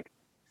day, like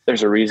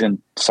there's a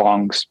reason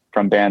songs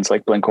from bands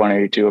like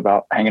Blink-182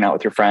 about hanging out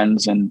with your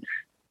friends and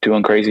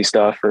doing crazy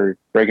stuff or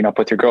breaking up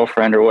with your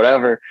girlfriend or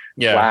whatever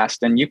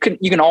last. And you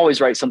can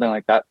always write something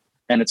like that,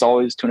 and it's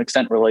always to an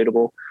extent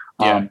relatable.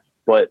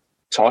 But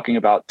talking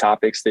about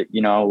topics that,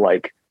 you know,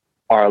 like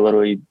are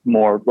literally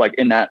more like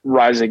in that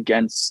Rise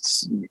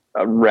Against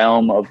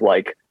realm of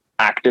like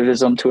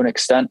activism to an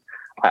extent,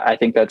 I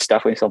think that's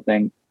definitely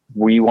something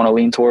we want to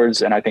lean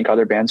towards, and I think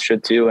other bands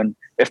should too. And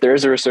if there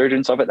is a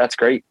resurgence of it, that's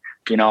great.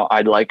 You know,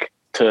 I'd like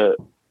to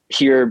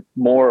hear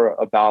more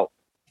about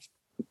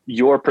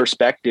your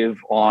perspective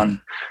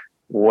on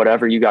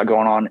whatever you got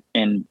going on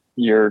in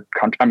your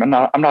country. I'm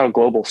not a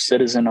global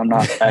citizen. I'm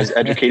not as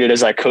educated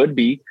as I could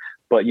be,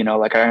 but, you know,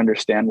 like I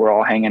understand we're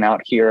all hanging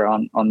out here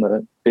on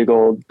the big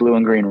old blue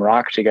and green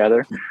rock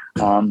together.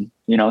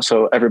 You know,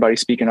 so everybody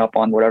speaking up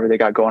on whatever they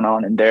got going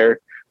on in their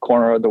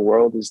corner of the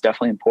world is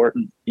definitely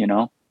important, you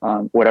know,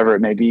 whatever it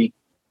may be.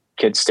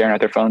 Kids staring at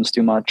their phones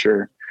too much,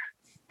 or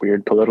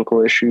weird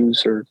political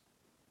issues, or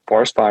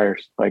forest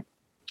fires. Like,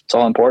 it's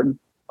all important.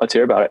 Let's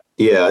hear about it.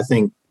 Yeah, I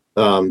think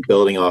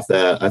building off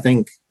that, I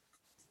think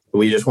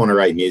we just want to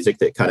write music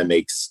that kind of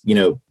makes, you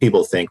know,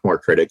 people think more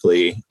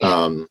critically.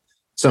 Some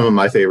of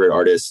my favorite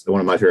artists, one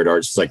of my favorite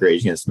artists is like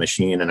Rage Against the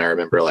Machine. And I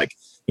remember like,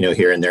 you know,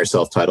 hearing their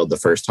self-titled the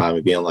first time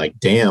and being like,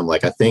 damn,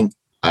 like I think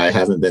I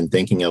haven't been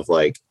thinking of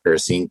like, or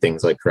seeing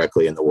things like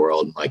correctly in the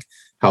world, and like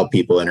how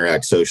people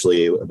interact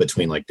socially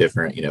between like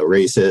different, you know,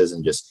 races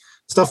and just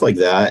stuff like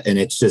that. And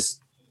it's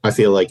just, I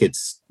feel like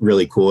it's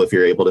really cool if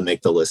you're able to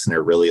make the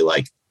listener really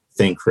like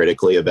think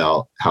critically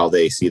about how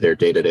they see their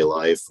day-to-day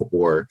life,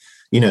 or,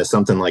 you know,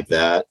 something like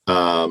that.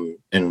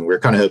 And we're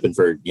kind of hoping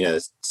for, you know,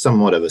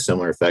 somewhat of a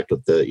similar effect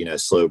with the, you know,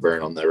 slow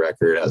burn on the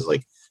record as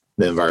like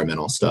the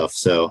environmental stuff.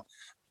 So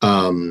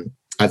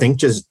I think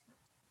just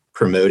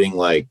promoting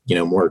like, you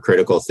know, more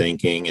critical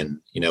thinking. And,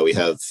 you know, we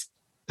have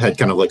had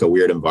kind of like a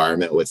weird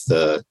environment with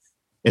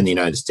in the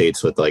United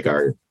States with like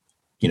our,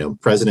 you know,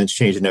 presidents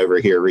changing over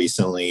here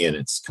recently. And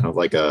it's kind of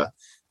like a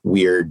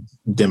weird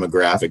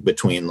demographic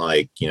between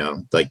like, you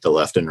know, like the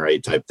left and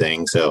right type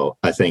thing. So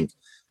I think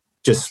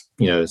just,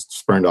 you know,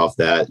 spurned off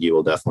that, you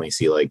will definitely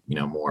see like, you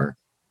know, more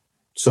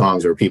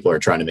songs where people are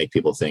trying to make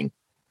people think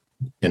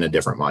in a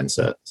different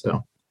mindset.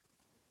 So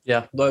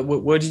yeah, like,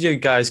 where did you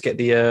guys get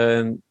the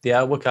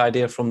artwork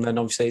idea from? Then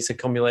obviously it's a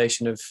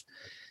combination of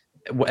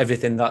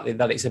everything that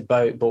it's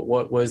about, but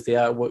where's the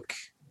artwork?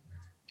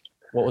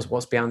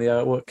 What's behind the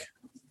artwork?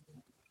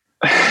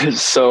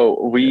 So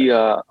we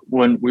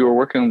when we were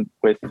working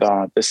with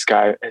this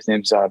guy, his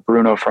name's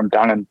Bruno from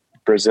down in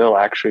Brazil.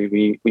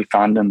 Actually, we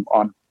found him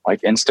on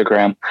like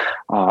Instagram,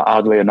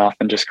 oddly enough,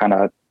 and just kind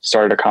of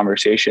started a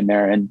conversation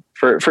there. And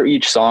for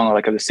each song,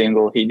 like of the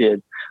single, he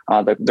did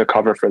the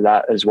cover for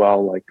that as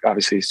well. Like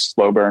obviously,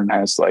 Slow Burn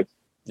has like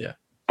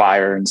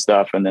fire and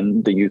stuff, and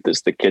then the youth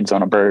is the kids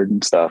on a bird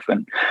and stuff.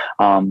 And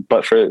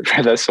but for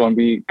this one,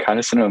 we kind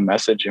of sent him a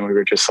message, and we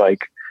were just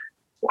like,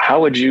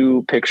 how would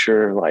you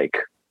picture like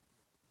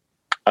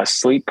a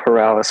sleep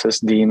paralysis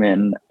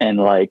demon and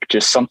like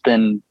just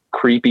something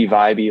creepy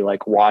vibey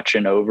like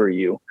watching over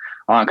you,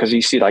 because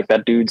you see like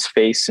that dude's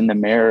face in the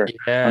mirror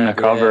on the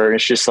cover, and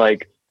it's just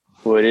like,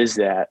 what is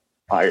that?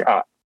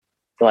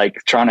 Like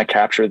trying to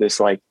capture this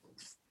like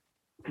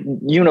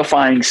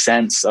unifying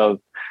sense of,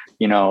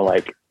 you know,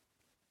 like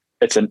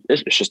it's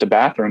just a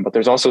bathroom, but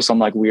there's also some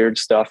like weird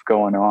stuff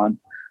going on,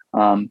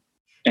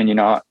 and you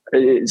know,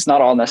 it's not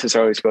all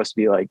necessarily supposed to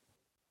be like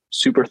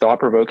super thought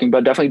provoking,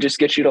 but definitely just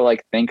gets you to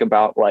like think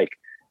about like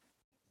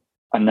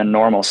in the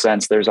normal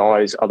sense, there's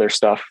always other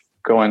stuff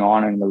going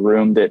on in the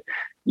room that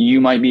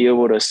you might be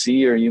able to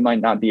see or you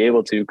might not be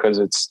able to because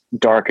it's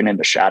dark and in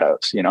the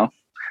shadows, you know.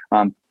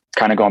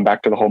 Kind of going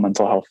back to the whole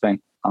mental health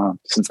thing,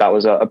 since that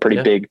was a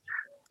pretty big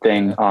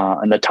thing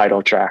in the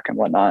title track and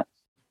whatnot.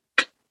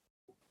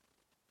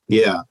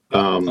 Yeah.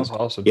 That's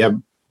awesome. Yeah.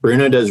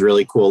 Bruno does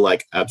really cool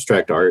like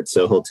abstract art.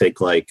 So he'll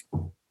take like,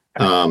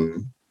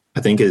 I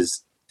think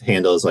his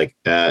handle is like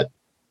at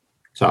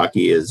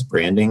Taki is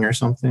branding or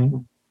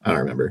something. I don't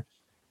remember.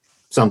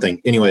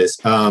 Something. Anyways,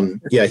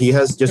 yeah, he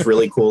has just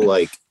really cool,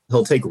 like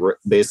he'll take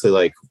basically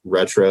like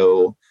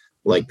retro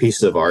like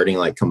pieces of art and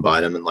like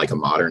combine them in like a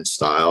modern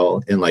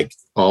style, and like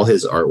all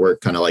his artwork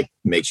kind of like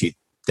makes you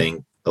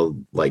think of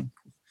like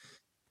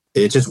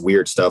it's just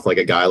weird stuff, like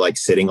a guy like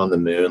sitting on the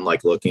moon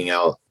like looking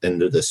out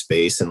into the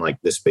space and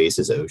like the space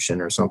is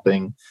ocean or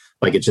something.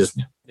 Like it's just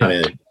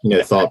kind of, you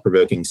know,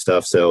 thought-provoking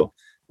stuff. So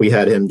we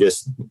had him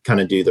just kind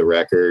of do the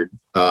record,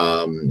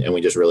 and we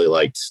just really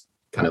liked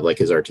kind of like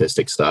his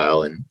artistic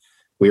style, and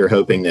we were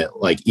hoping that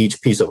like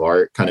each piece of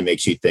art kind of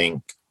makes you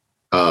think.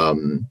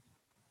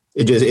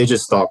 It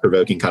just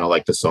thought-provoking, kind of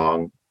like the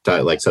song,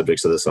 like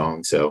subjects of the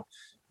song. So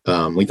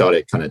we thought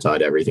it kind of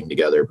tied everything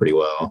together pretty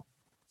well.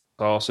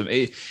 Awesome.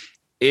 It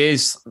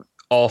is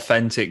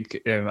authentic,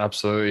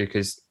 absolutely.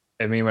 Because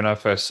I mean, when I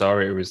first saw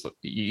it, it was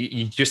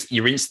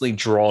you're instantly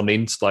drawn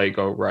into like,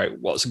 oh right,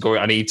 what's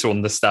going? I need to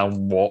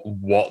understand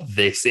what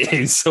this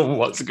is and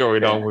what's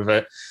going on with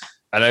it.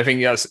 And I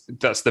think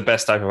that's the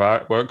best type of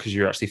artwork because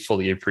you actually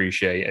fully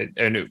appreciate it.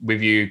 And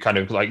with you kind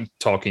of like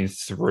talking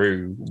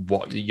through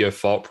what your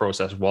thought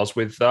process was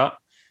with that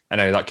and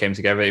how that came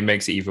together, it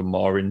makes it even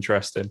more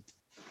interesting.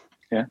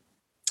 Yeah.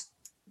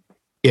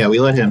 Yeah, we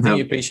let him have.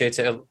 You appreciate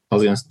it. I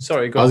was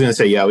gonna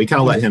say, yeah, we kind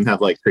of let him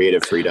have like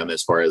creative freedom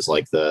as far as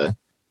like the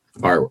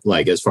art,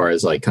 like as far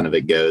as like kind of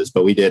it goes.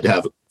 But we did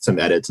have some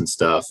edits and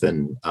stuff,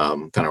 and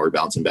kind of were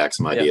bouncing back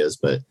some ideas.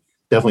 But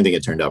definitely think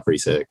it turned out pretty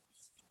sick.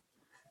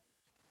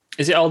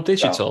 Is it all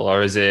digital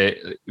or is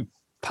it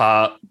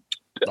part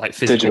like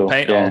physical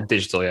paint or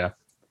digital? Yeah.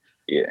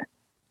 Yeah.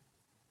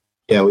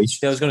 Yeah, I was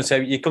going to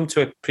say you come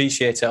to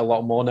appreciate it a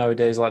lot more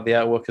nowadays, like the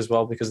artwork as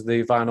well, because of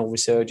the vinyl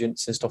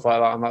resurgence and stuff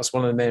like that. And that's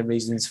one of the main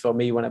reasons for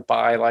me when I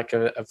buy like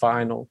a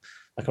vinyl,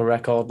 like a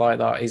record like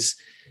that, is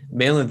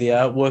mainly the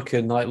artwork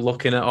and like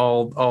looking at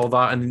all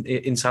that and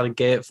inside a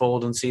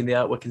gatefold and seeing the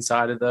artwork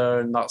inside of there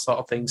and that sort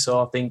of thing.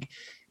 So I think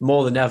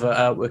more than ever,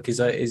 artwork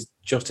is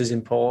just as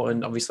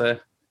important, obviously,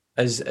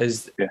 as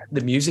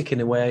the music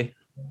in a way,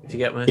 if you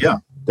get me. Yeah,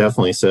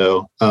 definitely.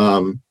 So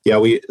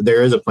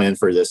there is a plan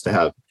for this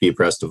to be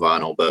pressed to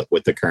vinyl, but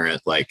with the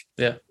current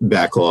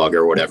backlog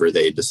or whatever,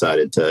 they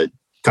decided to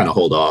kind of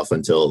hold off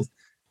until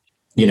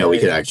we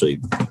could actually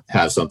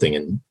have something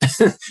and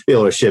be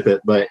able to ship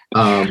it. But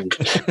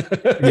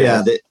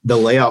the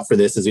layout for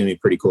this is going to be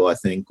pretty cool. I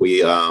think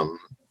we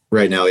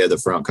right now we have the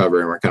front cover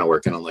and we're kind of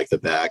working on like the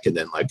back and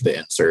then like the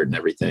insert and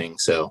everything.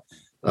 So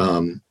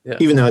even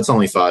though it's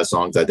only 5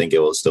 songs, I think it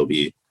will still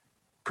be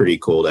pretty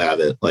cool to have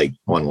it like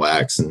on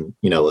wax and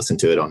listen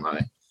to it on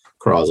my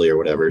Crosley or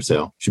whatever.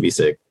 So should be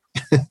sick.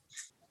 I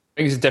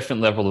think it's a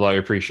different level of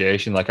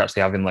appreciation, like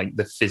actually having like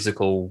the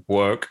physical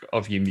work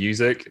of your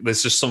music.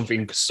 There's just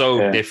something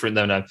so different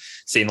than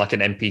seeing like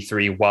an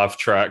MP3 WAV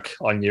track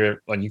on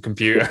your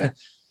computer.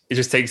 It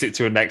just takes it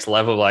to a next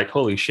level. Like,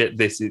 holy shit,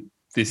 this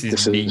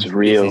is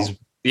real.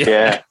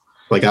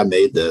 Like I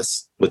made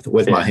this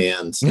with my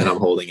hands and I'm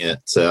holding it.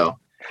 So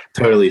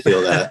totally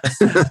feel that.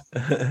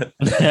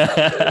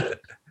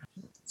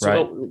 So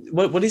right.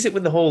 What is it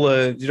with the whole,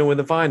 with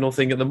the vinyl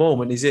thing at the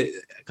moment? Is it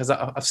because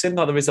I've seen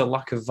that there is a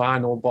lack of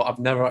vinyl, but I've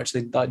never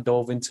actually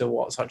dove into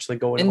what's actually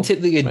going on. Into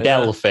the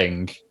Adele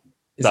thing.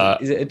 Is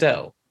it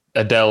Adele?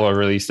 Adele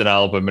released an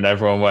album and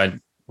everyone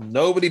went,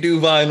 nobody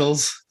do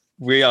vinyls.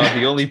 We are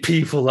the only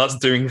people that's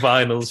doing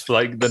vinyls for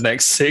like the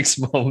next 6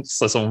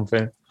 months or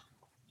something.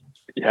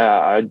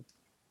 Yeah,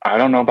 I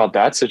don't know about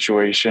that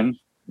situation,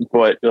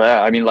 but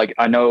I mean, like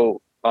I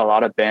know a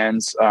lot of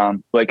bands, God,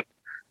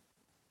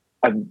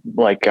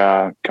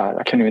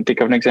 I can't even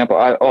think of an example.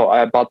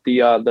 I bought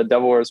the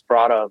Devil Wears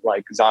Prada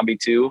like Zombie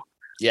 2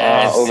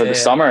 over the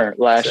summer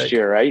last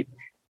year, right?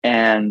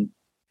 And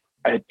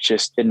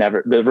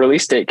the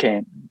release date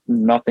came,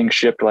 nothing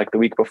shipped like the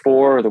week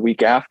before or the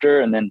week after,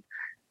 and then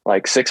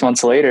like 6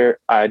 months later,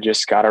 I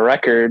just got a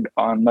record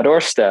on my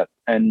doorstep,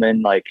 and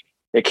then like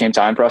it came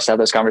time for us to have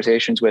those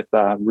conversations with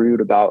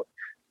Rude about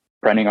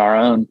printing our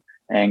own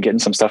and getting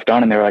some stuff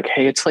done, and they were like,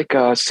 "Hey, it's like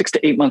a 6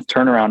 to 8 month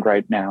turnaround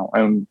right now,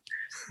 and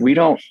we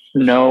don't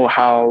know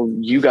how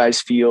you guys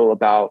feel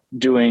about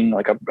doing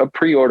like a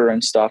pre-order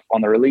and stuff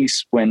on the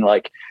release when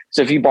like,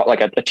 so if you bought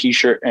like a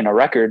t-shirt and a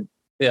record,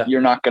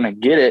 you're not going to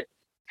get it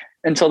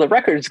until the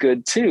record's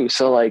good too.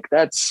 So like,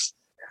 it's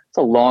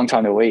a long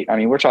time to wait. I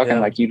mean, we're talking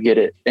like you'd get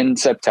it in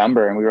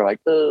September and we were like,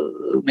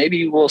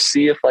 maybe we'll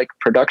see if like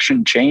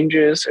production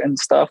changes and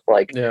stuff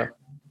like,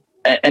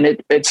 and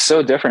it's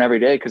so different every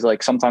day. Cause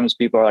like sometimes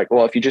people are like,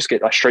 well, if you just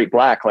get a straight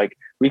black, like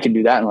we can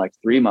do that in like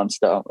 3 months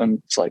though.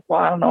 And it's like, well,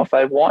 I don't know if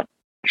I want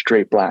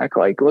straight black.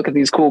 Like, look at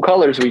these cool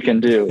colors we can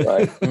do.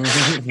 Like,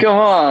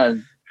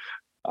 come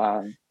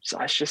on. So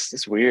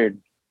it's weird.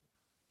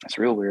 It's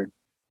real weird.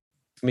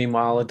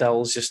 Meanwhile,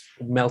 Adele's just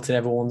melting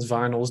everyone's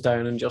vinyls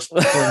down and just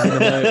flinging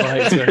them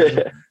out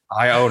like,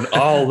 I own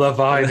all the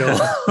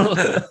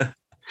vinyl.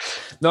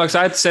 No, because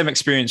I had the same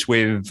experience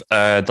with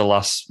the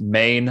last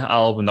main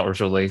album that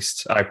was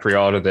released. I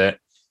pre-ordered it,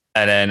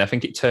 and then I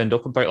think it turned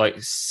up about like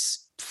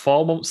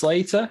 4 months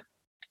later.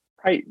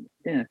 Right.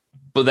 Yeah.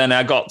 But then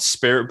I got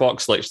Spirit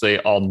Box literally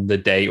on the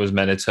day it was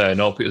meant to turn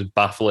up. It was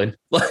baffling.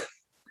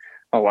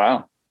 Oh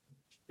wow.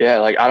 Yeah,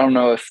 like I don't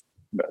know if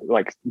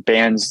like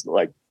bands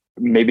like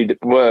maybe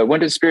when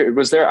did Spirit,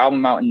 was their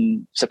album out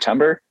in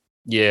September?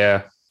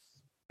 Yeah.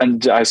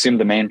 And I assume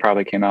the main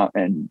probably came out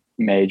in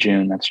May,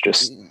 June. That's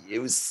just, it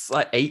was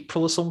like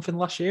April or something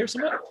last year or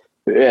something.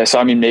 Yeah. So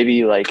I mean,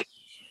 maybe like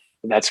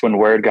that's when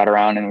word got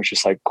around and it was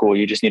just like, cool,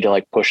 you just need to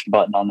like push the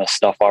button on this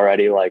stuff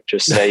already. Like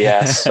just say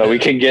yes so we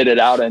can get it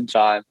out in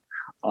time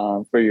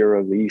for your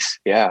release.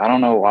 Yeah. I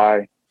don't know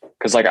why.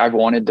 Cause like I've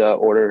wanted to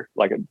order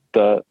like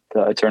the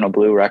Eternal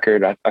Blue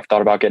record. I've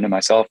thought about getting it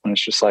myself and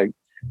it's just like,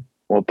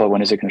 well, but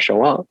when is it going to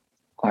show up?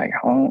 Like,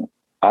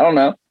 I don't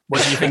know.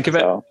 What do you think of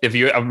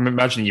it? I'm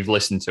imagining you've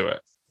listened to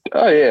it.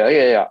 Oh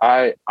yeah.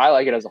 I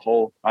like it as a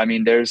whole. I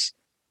mean,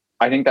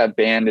 I think that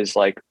band is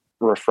like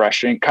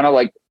refreshing, kind of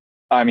like,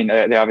 I mean,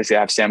 they obviously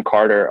have Sam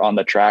Carter on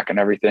the track and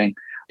everything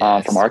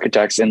from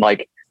Architects, and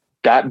like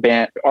that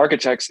band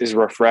Architects is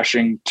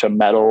refreshing to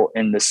metal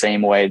in the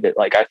same way that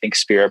like I think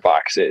Spirit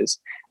Box is.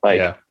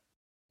 Like,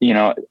 you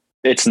know,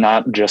 it's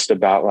not just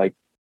about like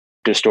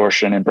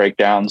distortion and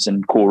breakdowns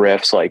and cool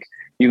riffs. Like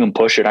you can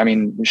push it. I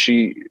mean,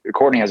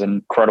 Courtney has an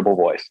incredible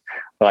voice,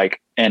 like,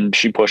 and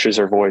she pushes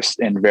her voice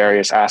in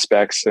various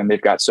aspects, and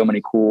they've got so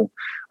many cool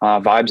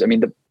vibes. I mean,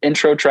 the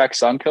intro track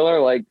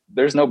Sunkiller, like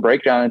there's no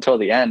breakdown until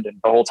the end. And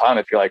the whole time,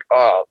 if you're like,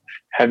 oh,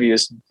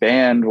 heaviest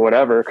band,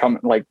 whatever, come,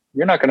 like,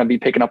 you're not going to be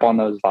picking up on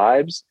those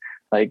vibes,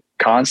 like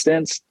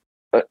Constance.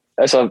 But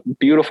that's a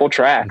beautiful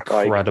track.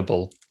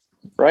 Incredible.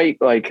 Like, right.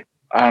 Like,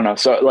 I don't know.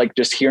 So like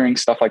just hearing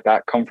stuff like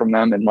that come from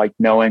them and like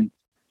knowing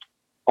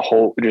a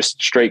whole,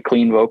 just straight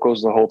clean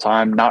vocals the whole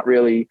time, not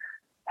really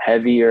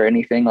heavy or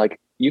anything. Like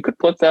you could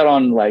put that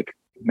on like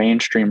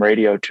mainstream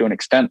radio to an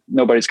extent.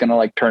 Nobody's going to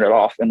like turn it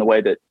off in the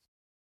way that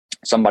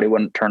somebody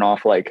wouldn't turn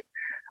off like,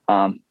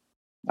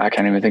 I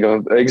can't even think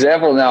of an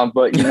example now,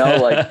 but you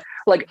know,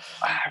 like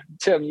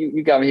Tim,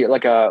 you got me here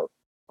like I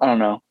don't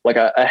know, like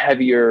a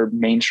heavier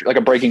mainstream, like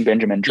a Breaking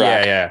Benjamin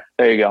track. Yeah.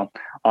 There you go.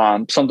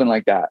 Something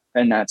like that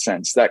in that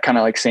sense, that kind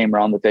of like same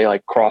realm that they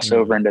like cross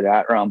over into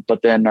that realm,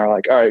 but then are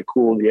like, all right,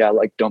 cool. Yeah.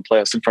 Like don't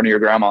play us in front of your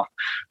grandma.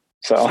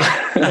 So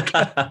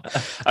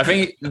I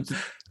think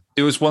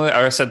it was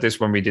I said this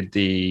when we did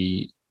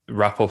the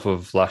wrap up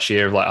of last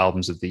year of like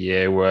albums of the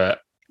year, where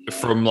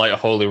from like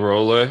Holy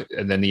Roller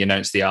and then they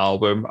announced the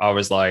album, I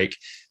was like,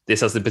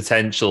 this has the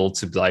potential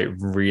to like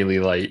really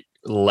like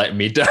let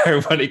me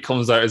down when it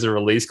comes out as a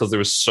release, because there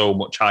was so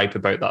much hype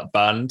about that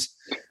band.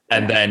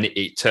 And then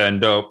it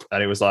turned up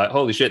and it was like,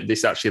 holy shit,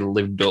 this actually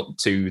lived up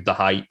to the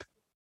hype.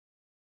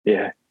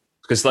 Yeah.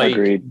 Because like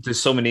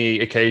there's so many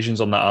occasions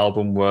on that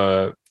album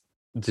where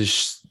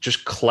there's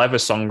just clever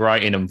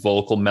songwriting and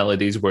vocal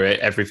melodies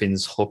where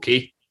everything's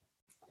hooky.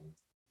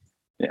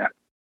 Yeah.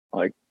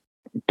 Like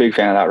big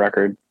fan of that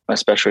record,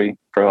 especially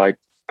for like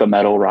the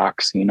metal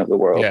rock scene of the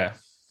world. Yeah.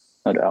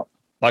 No doubt.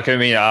 Like, I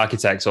mean,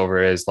 Architects over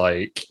here is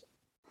like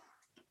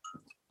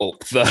up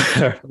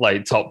the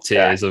like top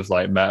tiers of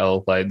like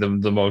metal, like the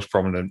most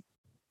prominent.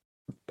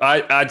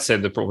 I'd say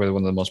they're probably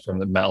one of the most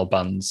prominent metal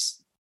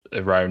bands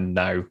around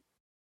now.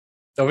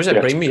 Obviously,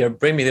 Bring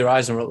Me the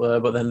Horizon were up there,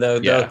 but then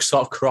they're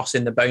sort of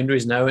crossing the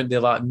boundaries now, and they're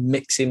like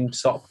mixing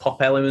sort of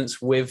pop elements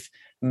with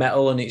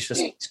metal, and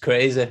it's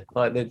crazy.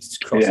 Like they're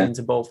just crossing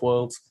into both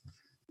worlds.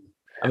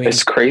 I mean,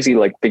 it's crazy,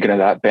 like thinking of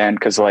that band,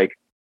 because like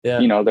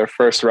you know, their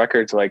first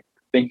records, like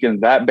thinking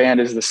that band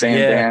is the same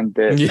band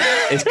that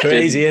it's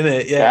crazy, isn't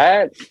it?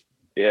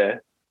 Yeah.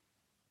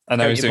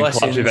 And I was doing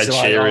collabs with Ed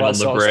Sheeran on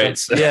the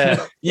Brits.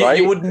 Yeah. Right?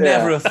 You would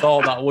never have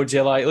thought that, would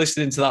you? Like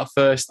listening to that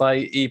first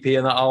like EP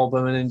and that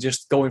album and then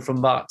just going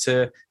from that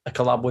to a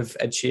collab with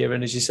Ed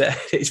Sheeran, as you said,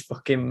 it's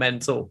fucking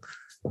mental.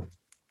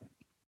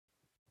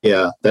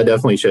 Yeah, that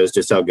definitely shows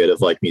just how good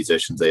of like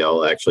musicians they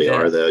all actually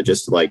are, though.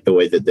 Just like the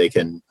way that they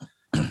can,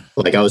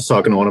 like I was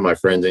talking to one of my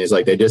friends and he's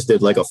like, they just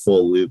did like a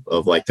full loop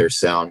of like their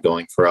sound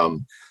going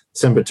from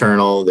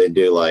Sempiternal, they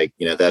do like,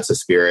 you know, That's a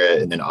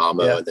Spirit, and then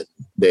Amo, and then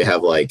they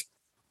have like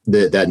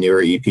that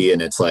newer EP,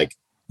 and it's like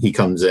he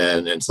comes in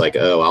and it's like,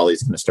 oh,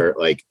 Ollie's gonna start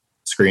like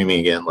screaming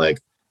again, like,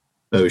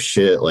 oh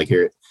shit, like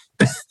you're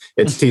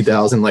it's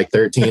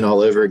 2013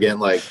 all over again,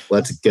 like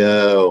let's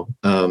go.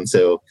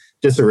 So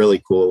just a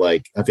really cool,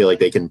 like I feel like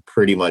they can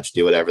pretty much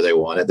do whatever they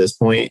want at this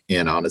point,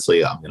 and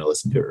honestly I'm gonna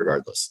listen to it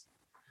regardless.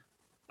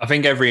 I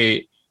think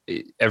every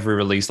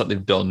release that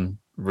they've done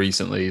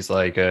recently is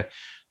like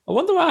I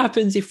wonder what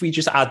happens if we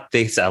just add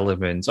this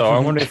element, or I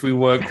wonder if we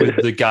work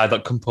with the guy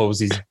that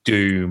composes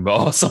Doom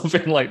or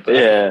something like that.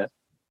 Yeah.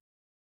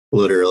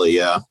 Literally,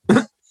 yeah.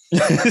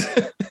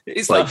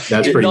 It's Like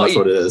that's pretty much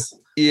what it is.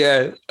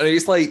 Yeah, and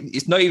it's like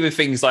it's not even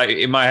things like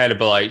in my head,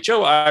 but like,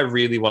 Joe, I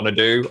really want to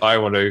do. I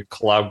want to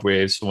collab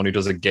with someone who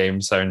does a game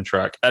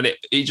soundtrack, and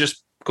it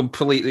just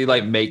completely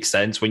like makes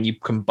sense when you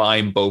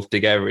combine both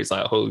together. It's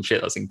like, holy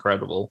shit, that's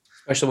incredible.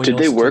 Especially when Did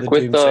they work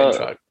with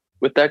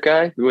that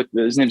guy? With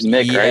his name's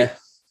Mick, right?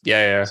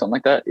 Yeah, something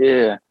like that.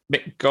 Yeah,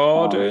 Mick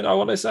Gordon, I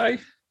want to say.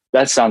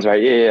 That sounds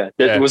right.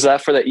 Yeah. Was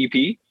that for the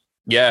EP?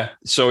 Yeah,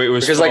 so it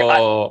was because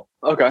for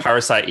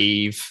Parasite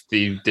Eve.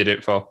 They did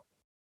it for.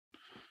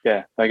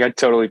 Yeah, like I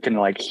totally can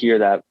like hear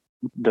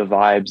the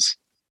vibes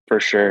for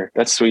sure.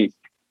 That's sweet.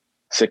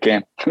 Sick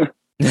game. Yeah,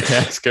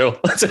 it's cool.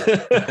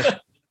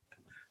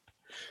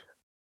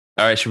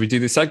 All right, should we do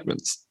the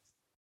segments?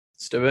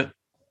 Let's do it.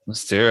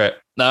 Let's do it.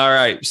 All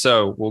right,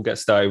 so we'll get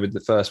started with the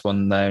first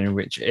one then,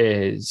 which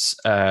is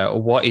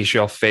what is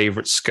your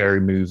favorite scary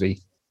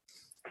movie?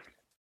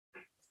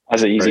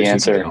 That's an easy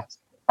answer.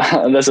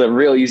 That's a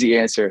real easy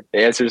answer.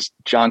 The answer is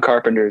John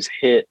Carpenter's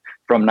Hit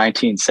from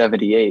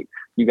 1978.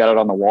 You got it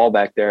on the wall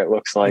back there, it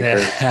looks like.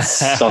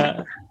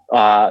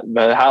 But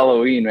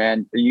Halloween,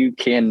 man, you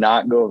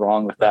cannot go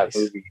wrong with that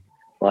movie.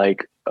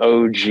 Like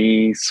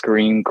OG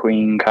Scream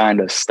Queen kind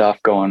of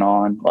stuff going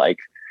on. Like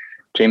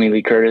Jamie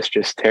Lee Curtis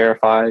just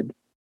terrified.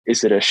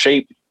 Is it a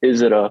shape?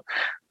 Is it a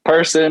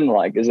person?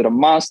 Like, is it a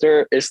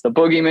monster? It's the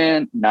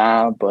boogeyman?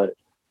 Nah, but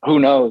who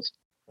knows?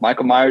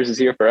 Michael Myers is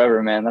here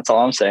forever, man. That's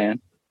all I'm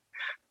saying.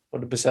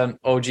 100%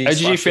 OG. How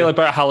did you feel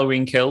about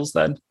Halloween Kills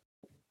then?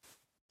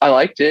 I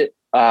liked it.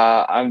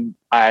 I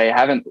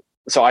haven't.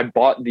 So I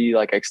bought the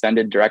like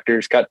extended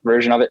director's cut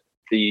version of it.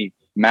 The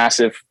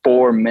massive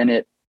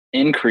 4-minute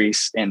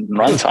increase in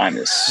runtime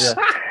is.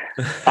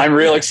 I'm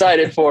real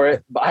excited for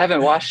it, but I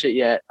haven't watched it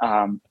yet.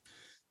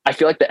 I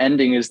feel like the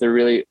ending is the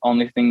really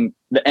only thing.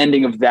 The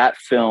ending of that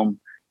film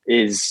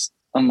is.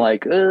 I'm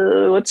like,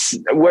 where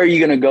are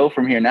you gonna go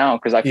from here now?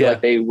 Because I feel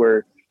like they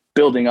were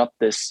building up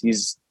this.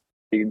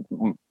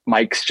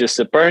 Mike's just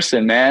a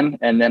person, man,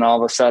 and then all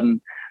of a sudden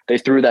they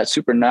threw that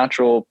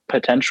supernatural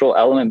potential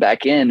element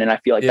back in, and I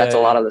feel like that's a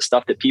lot of the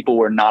stuff that people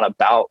were not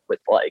about with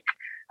like,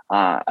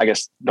 I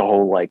guess the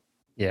whole like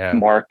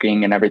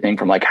marking and everything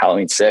from like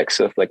Halloween 6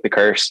 with like the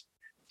curse.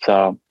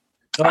 So.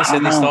 Honestly,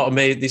 they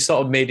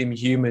sort of made him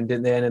human,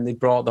 didn't they? And then they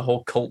brought the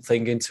whole cult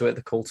thing into it,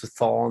 the cult of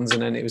thorns,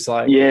 and then it was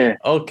like,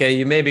 okay,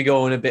 you may be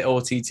going a bit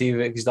OTT with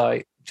it because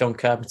like John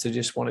Carpenter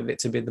just wanted it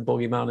to be the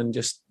boogeyman and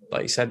just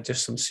like you said,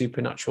 just some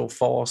supernatural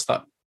force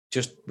that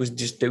was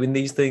doing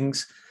these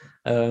things.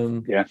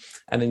 And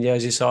then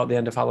as you saw at the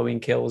end of Halloween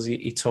Kills,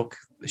 he took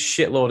a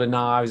shitload of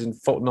knives and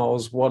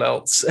footnails. What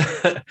else?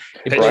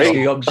 He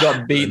basically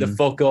got beat the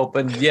fuck up,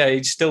 and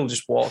he still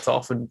just walked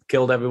off and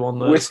killed everyone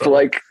there. With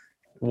like.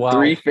 Wow.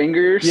 3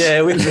 fingers. Yeah.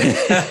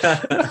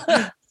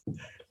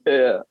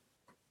 Yeah.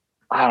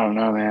 I don't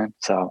know, man.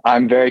 So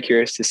I'm very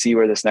curious to see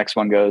where this next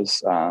one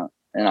goes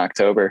in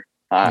October.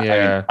 I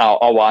mean,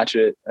 I'll watch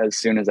it as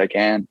soon as I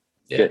can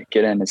get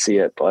in and see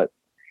it. But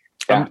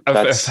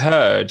I've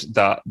heard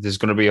that there's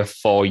going to be a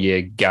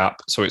 4-year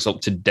gap, so it's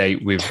up to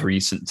date with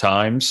recent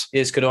times.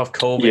 It's going to have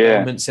COVID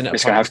elements in it.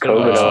 It's going to have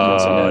COVID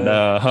elements in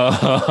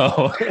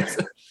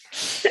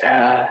it. No.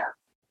 Yeah.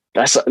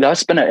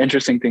 That's been an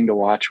interesting thing to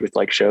watch with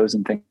like shows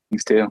and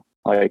things too,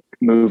 like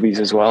movies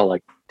as well.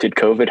 Like, did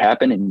COVID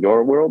happen in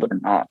your world or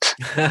not?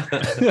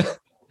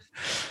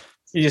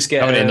 You just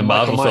get in the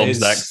Marvel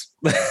films next.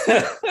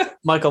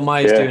 Michael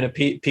Myers doing a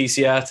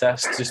PCR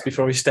test just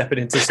before he's stepping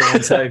into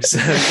someone's house.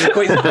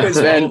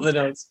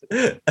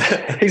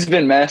 He's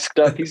been masked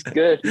up. He's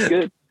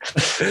good.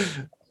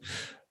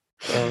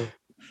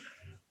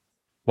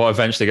 What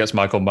eventually gets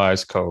Michael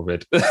Myers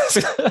COVID?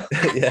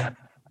 Yeah.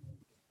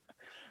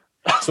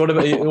 So what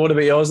about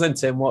yours then,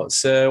 Tim?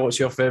 What's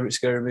your favorite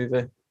scary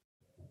movie?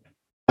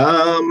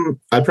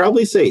 I'd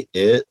probably say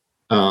It.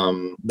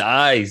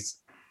 Nice.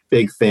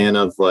 Big fan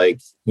of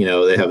like,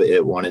 they have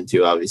It 1 and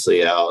 2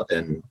 obviously out,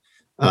 and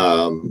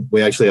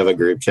we actually have a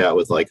group chat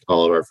with like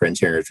all of our friends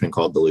here in Richmond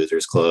called the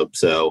Losers Club.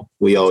 So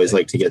we always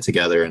like to get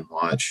together and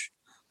watch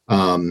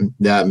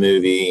that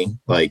movie.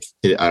 Like,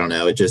 I don't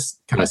know, it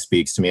just kind of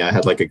speaks to me. I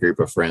had like a group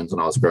of friends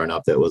when I was growing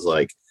up that was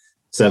like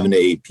 7 to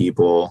 8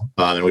 people,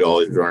 and we'd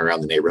always run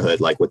around the neighborhood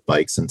like with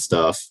bikes and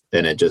stuff,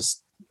 and I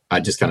just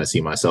kind of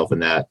see myself in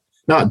that,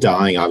 not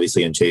dying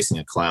obviously and chasing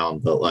a clown,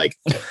 but like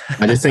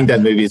I just think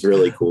that movie is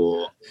really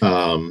cool,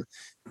 and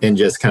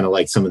just kind of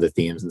like some of the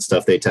themes and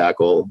stuff they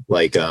tackle,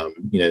 like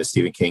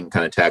Stephen King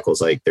kind of tackles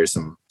like there's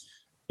some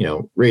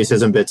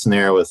racism bits in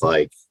there with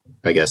like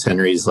I guess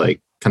Henry's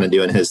like kind of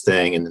doing his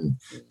thing, and then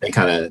they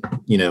kind of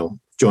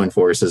join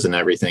forces and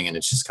everything, and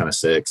it's just kind of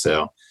sick.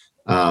 So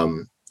I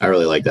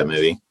really like that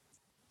movie.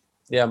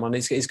 Yeah, man,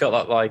 it's got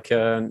that like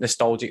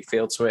nostalgic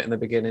feel to it in the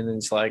beginning, and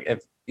it's like,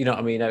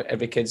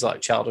 every kid's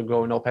like childhood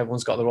growing up,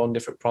 everyone's got their own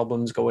different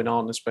problems going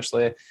on,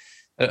 especially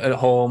at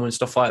home and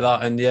stuff like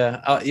that. And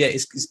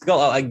it's got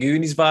that like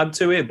Goonies vibe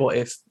to it. But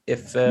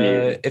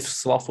if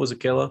Sloth was a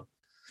killer,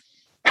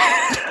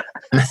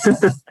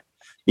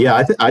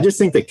 yeah, I just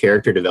think the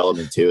character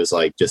development too is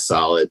like just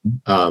solid,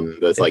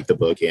 both like the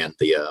book and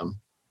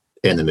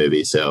the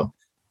movie. So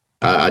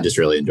I just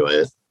really enjoy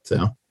it.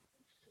 So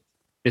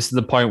it's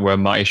the point where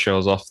Matty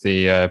shows off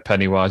the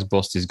Pennywise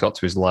bust he's got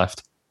to his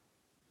left.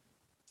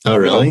 Oh,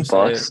 really?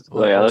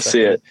 Let's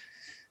see it.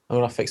 I'm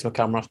gonna fix my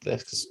camera after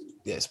this because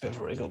it's a bit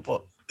of a wriggle,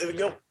 but there we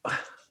go.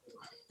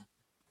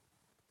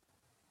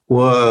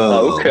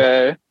 Whoa.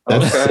 Okay.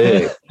 That's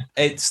sick.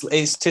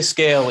 It's to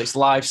scale, it's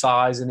life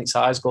size, and its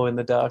eyes glow in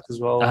the dark as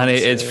well. And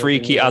it's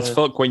freaky as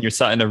fuck when you're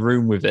sat in a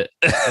room with it.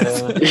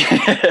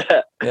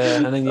 Yeah,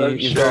 and then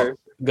you've got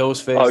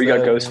Ghostface. Oh, you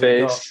got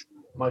Ghostface.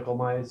 Michael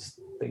Myers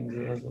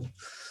things.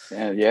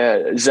 Yeah.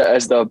 Is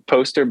the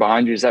poster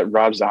behind you? Is that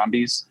Rob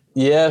Zombies?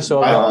 Yeah.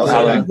 So I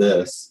also like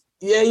this.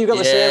 Yeah, you got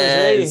the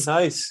same as me.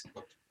 Nice.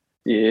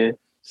 Yeah.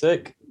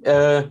 Sick.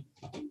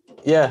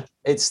 Yeah,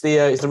 it's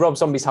the Rob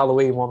Zombies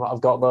Halloween one that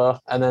I've got there,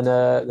 and then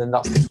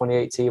that's the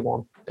 2018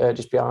 one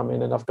just behind me,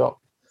 and then I've got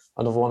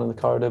another one in the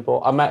corridor.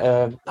 But I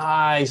met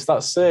nice,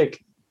 that's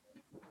sick.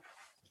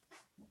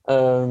 I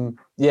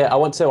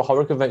went to a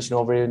horror convention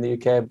over here in the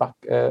UK back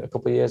a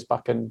couple of years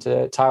back, and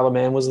Tyler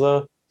Main was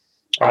there.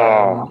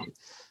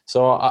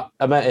 So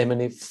I met him,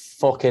 and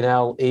fucking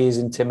hell, he is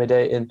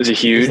intimidating. Is he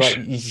huge?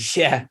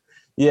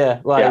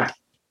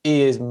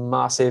 He is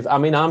massive. I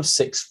mean, I'm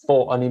 6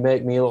 foot, and he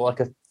make me look like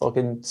a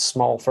fucking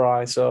small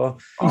fry. So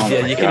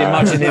you can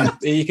imagine him.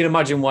 You can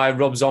imagine why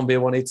Rob Zombie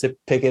wanted to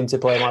pick him to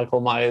play Michael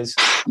Myers.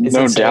 It's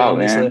no insane, doubt,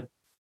 honestly. man.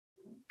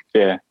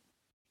 Yeah.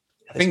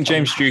 I think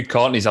James Jude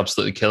Courtney's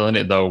absolutely killing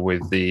it though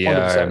with the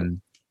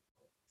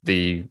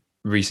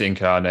recent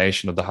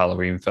incarnation of the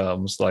Halloween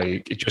films.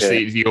 Like it just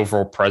the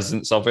overall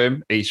presence of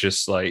him. He's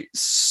just like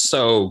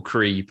so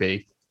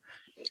creepy.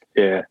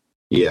 Yeah.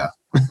 Yeah.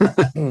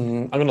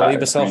 I'm gonna leave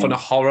myself on a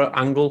horror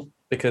angle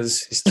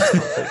because it's just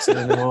not fixing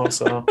anymore.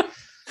 So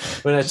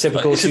we're in a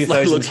typical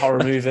 2000s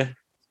horror movie.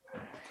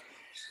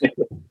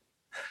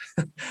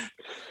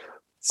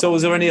 So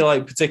was there any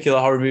like particular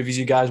horror movies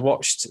you guys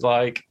watched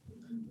like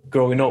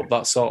growing up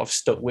that sort of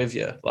stuck with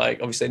you? Like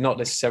obviously not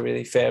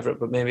necessarily favorite,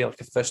 but maybe like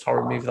a first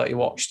horror movie that you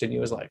watched and you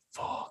was like,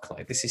 fuck,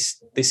 like this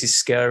is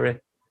scary.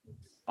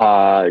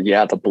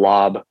 The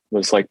Blob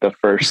was like the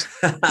first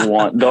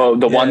one.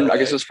 The one I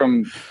guess was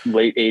from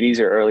late 80s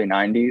or early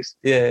 90s.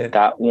 Yeah.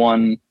 That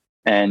one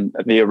and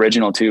the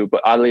original too.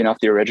 But oddly enough,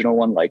 the original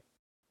one like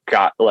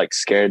got like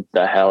scared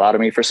the hell out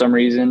of me for some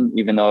reason,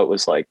 even though it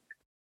was like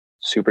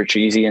super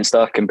cheesy and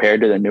stuff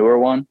compared to the newer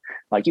one.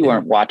 Like you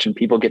weren't watching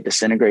people get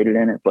disintegrated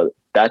in it, but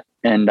that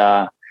and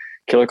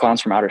Killer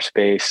Clowns from Outer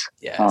Space.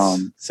 Yes.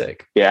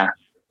 Sick. Yeah.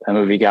 That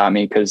movie got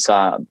me because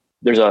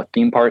there's a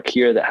theme park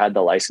here that had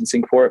the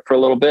licensing for it for a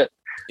little bit.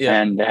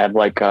 Yeah. And they had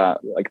like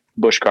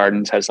Busch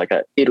Gardens has like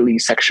a Italy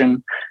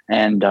section,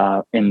 and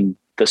in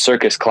the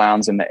circus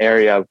clowns in the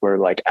area were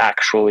like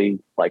actually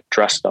like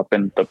dressed up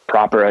in the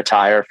proper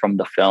attire from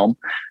the film.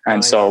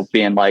 And so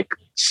being like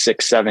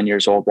 6-7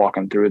 years old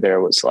walking through there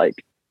was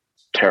like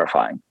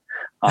terrifying.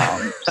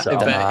 I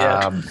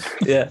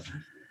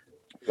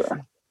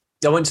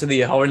went to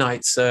the Horror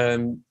Nights it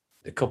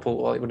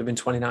would have been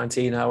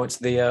 2019. I went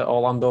to the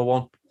Orlando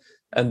one,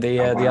 and they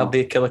had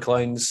the Killer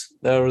Clowns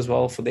there as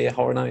well for the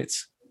Horror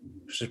Nights,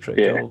 which is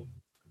pretty cool.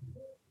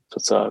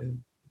 What's up?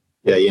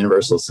 Yeah,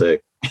 Universal's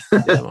sick.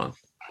 Yeah, man.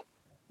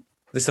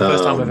 This is the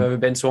first time I've ever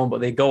been to one,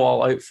 but they go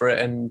all out for it,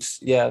 and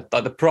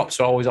like the props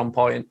are always on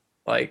point,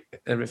 like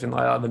everything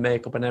like that, the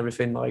makeup and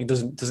everything like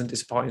doesn't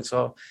disappoint.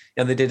 So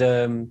they did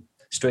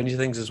Stranger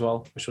Things as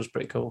well, which was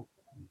pretty cool.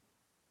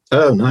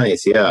 Oh,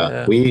 nice.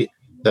 Yeah.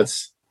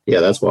 That's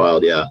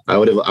wild. Yeah. I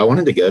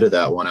wanted to go to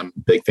that one. I'm a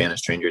big fan of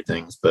Stranger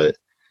Things, but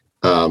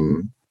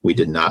we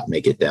did not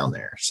make it down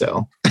there.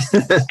 So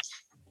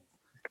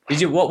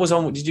Did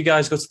you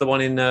guys go to the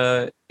one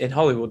in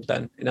Hollywood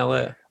then, in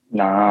LA?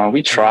 No,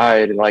 we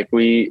tried. Like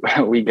we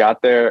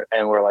got there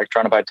and we're like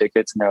trying to buy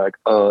tickets, and they're like,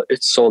 "Oh,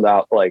 it's sold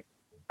out like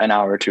an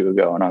hour or two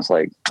ago." And I was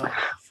like,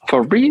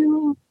 "For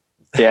real?"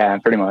 Yeah,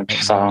 pretty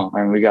much. So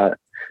we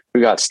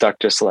got stuck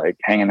just like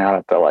hanging out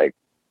at the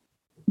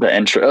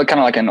entrance, kind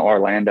of like in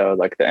Orlando,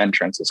 like the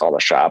entrance is all the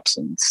shops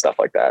and stuff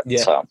like that.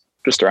 Yeah. So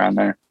just around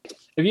there.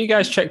 Have you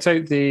guys checked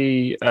out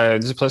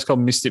there's a place called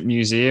Mystic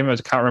Museum? I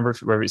can't remember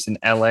whether it's in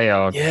LA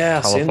or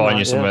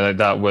California, somewhere like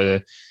that,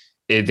 where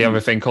they have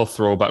a thing called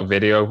Throwback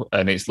Video,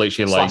 and it's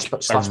literally like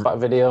Slashback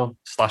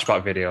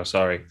Video.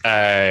 Sorry,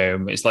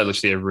 it's like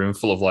literally a room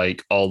full of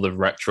like all the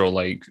retro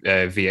like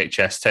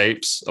VHS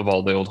tapes of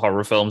all the old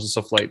horror films and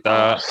stuff like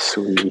that. Oh,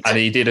 sweet. And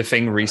he did a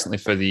thing recently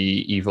for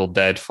the Evil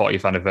Dead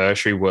 40th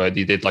anniversary where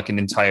they did like an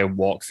entire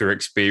walkthrough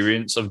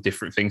experience of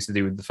different things to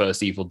do with the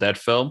first Evil Dead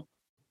film.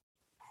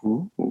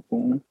 Ooh.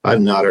 I've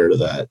not heard of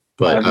that,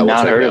 but I've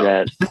not heard of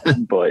that.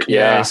 But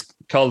yeah, it's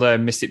called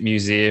Mystic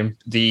Museum.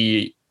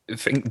 I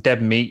think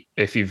Dead Meat,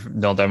 if you've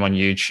known them on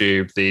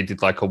YouTube, they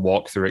did like a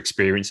walkthrough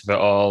experience of it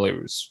all. It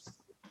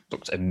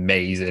looked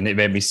amazing. It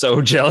made me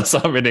so jealous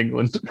I'm in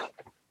England.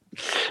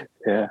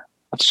 Yeah,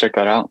 let's check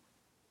that out.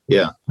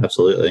 Yeah,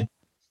 absolutely.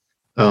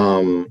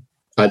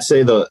 I'd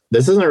say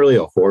this isn't really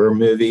a horror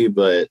movie,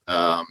 but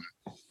that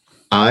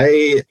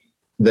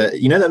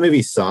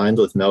movie Signs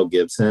with Mel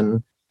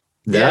Gibson.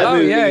 That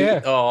movie,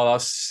 yeah. Oh,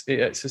 it's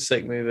a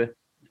sick movie.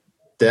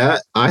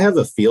 that I have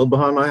a field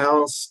behind my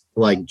house,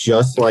 like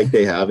just like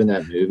they have in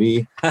that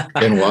movie.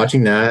 And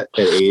watching that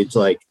at age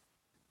like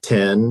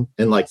 10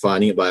 and like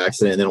finding it by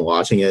accident and then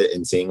watching it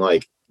and seeing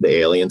like the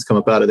aliens come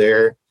up out of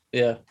there.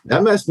 Yeah.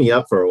 That messed me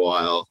up for a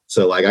while.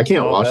 So like I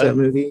can't watch that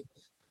movie.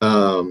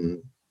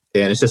 And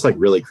it's just like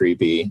really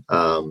creepy.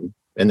 And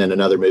then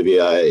another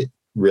movie I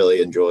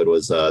really enjoyed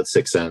was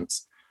Sixth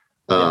Sense.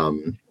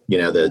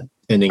 The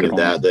ending of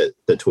that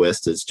the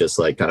twist is just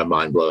like kind of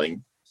mind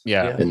blowing.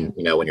 Yeah. And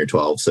when you're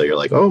 12, so you're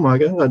like, oh my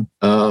God,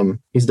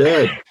 he's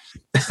dead.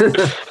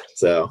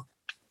 So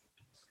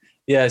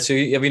yeah. So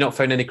have you not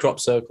found any crop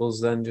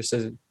circles then, just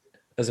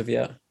as of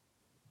yet?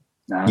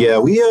 No.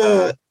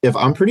 Yeah,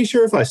 I'm pretty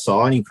sure if I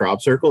saw any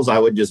crop circles, I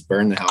would just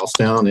burn the house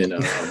down and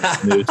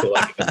move to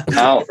like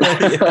No.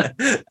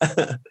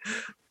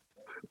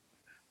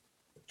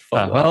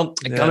 Well,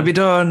 it gotta be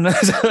done.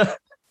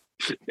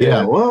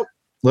 Yeah, well,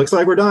 looks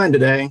like we're dying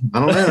today. I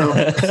don't know.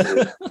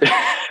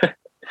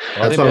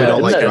 That's why we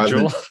don't like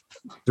driving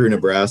through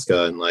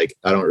Nebraska, and like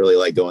I don't really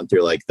like going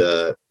through like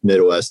the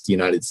Midwest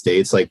United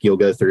States. Like you'll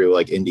go through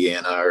like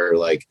Indiana or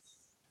like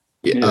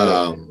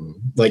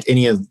like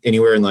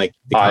anywhere in like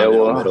the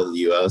Iowa, middle of the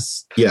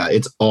US. Yeah,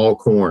 it's all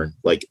corn.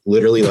 Like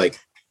literally like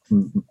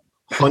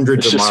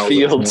hundreds of miles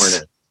fields. of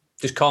corn.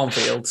 Just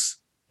cornfields.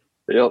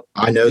 Yep.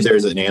 I know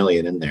there's an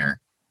alien in there.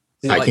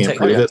 I can't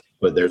prove it,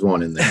 but there's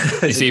one in there.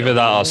 It's either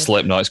that or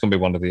Slipknot. It's gonna be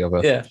one or the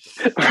other. Yeah.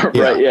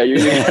 Right. Yeah. You're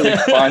gonna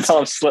find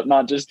some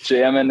Slipknot just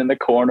jamming in the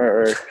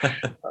corner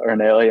or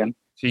an alien.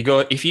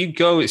 If you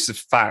go, it's a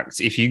fact.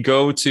 If you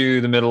go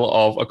to the middle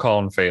of a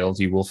cornfield,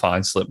 you will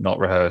find Slipknot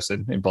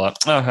rehearsing in black.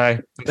 Oh, hey.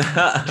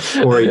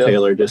 Corey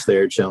Taylor just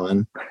there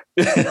chilling.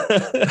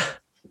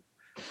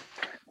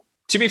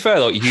 To be fair,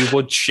 though, you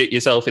would shit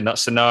yourself in that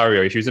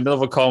scenario. If you was in the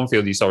middle of a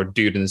cornfield, you saw a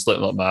dude in a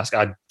Slipknot mask,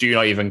 I do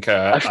not even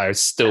care. I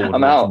still would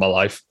run for my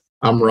life.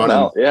 I'm running.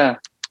 Out. Yeah.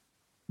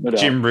 No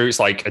Jim Root's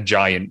like a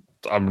giant.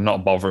 I'm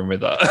not bothering with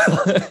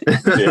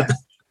that.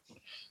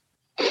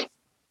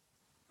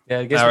 Yeah,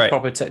 it gives me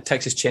proper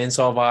Texas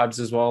Chainsaw vibes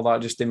as well. That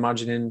just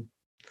imagining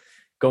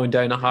going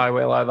down a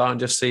highway like that and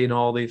just seeing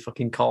all the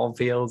fucking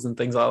cornfields and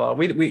things like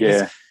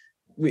that.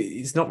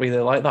 It's not really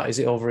like that, is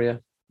it, over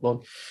here?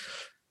 Well,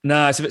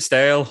 nah, it's a bit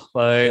stale.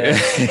 Like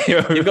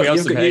you've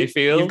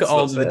got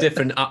all the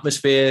different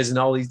atmospheres and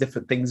all these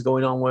different things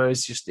going on. Where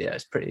it's just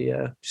it's pretty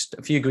just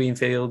a few green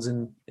fields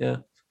and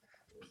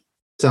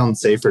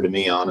Sounds safer to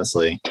me,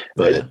 honestly.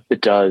 But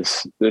it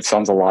does. It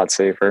sounds a lot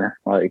safer.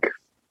 Like,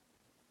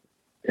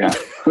 yeah.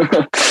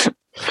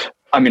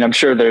 I mean, I'm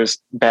sure there's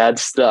bad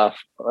stuff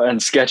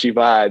and sketchy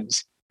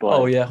vibes. But,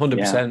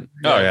 100%.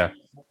 Oh yeah.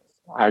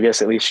 I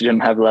guess at least you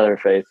didn't have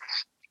Leatherface.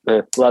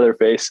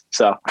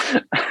 So.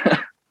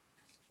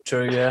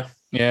 True. Yeah.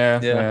 Yeah.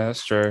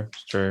 That's true.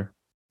 It's true.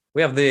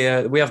 We have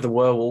the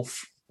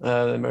werewolf,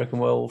 the American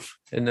werewolf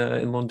in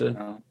London.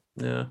 Oh.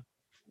 Yeah.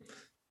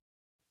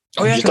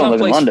 Oh yeah, you don't live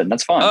in London.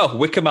 That's fine. Oh,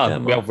 Wicker Man. Yeah,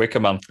 we have Wicker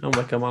Man. And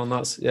Wicker Man.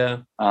 That's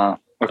okay.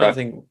 I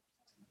think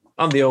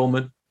I'm the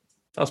Omen.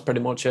 That's pretty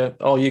much it.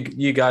 Oh,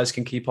 you guys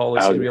can keep all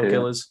the serial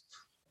killers.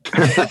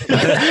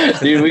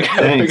 Dude, we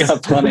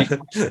got plenty.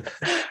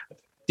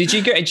 Did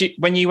you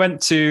when you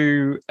went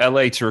to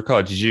LA to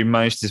record? Did you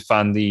manage to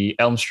find the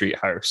Elm Street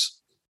house?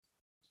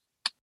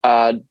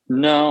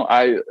 No,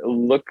 I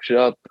looked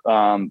up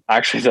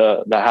actually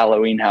the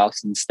Halloween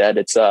house instead.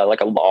 It's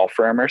like a law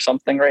firm or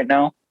something right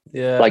now.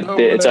 Yeah, like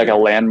it's like a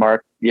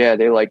landmark. Yeah,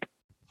 they like.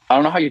 I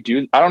don't know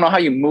how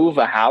you move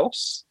a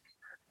house.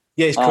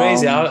 Yeah, it's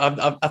crazy.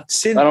 I've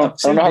seen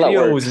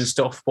videos and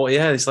stuff, but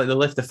yeah, it's like they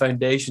lift the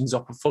foundations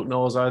up and fuck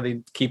knows how they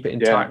keep it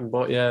intact. Yeah.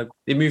 But yeah,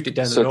 they moved it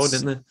down the road,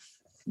 didn't they?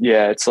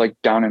 Yeah, it's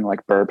like down in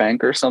like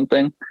Burbank or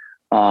something.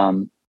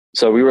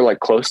 So we were like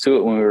close to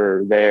it when we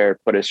were there,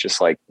 but it's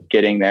just like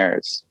getting there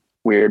is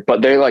weird.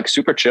 But they're like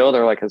super chill.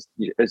 They're like,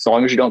 as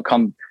long as you don't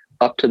come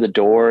up to the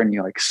door and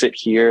you like sit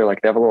here,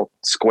 like they have a little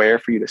square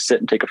for you to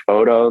sit and take a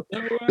photo.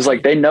 It's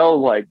like they know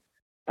like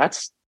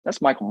that's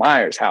Michael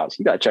Myers' house.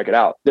 You got to check it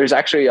out. There's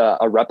actually a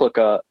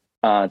replica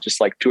just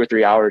like 2 or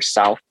 3 hours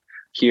south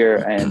here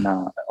and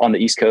on the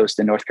East Coast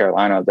in North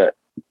Carolina that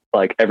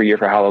like every year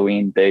for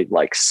Halloween they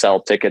like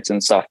sell tickets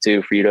and stuff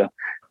too for you to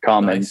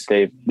come. Nice.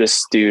 And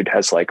this dude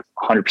has like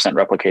 100%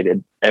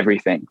 replicated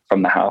everything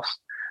from the house.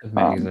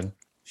 Amazing.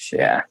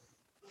 Yeah.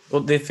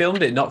 Well, they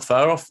filmed it not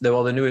far off. The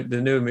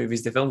newer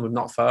movies they filmed were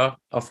not far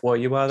off where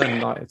you are. Then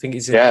like, I think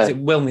is it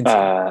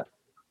Wilmington?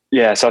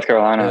 Yeah, South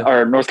Carolina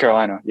or North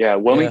Carolina. Yeah,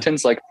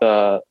 Wilmington's like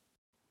the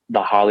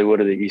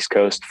Hollywood of the East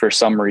Coast for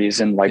some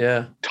reason. Like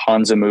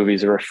tons of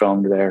movies were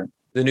filmed there.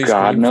 The new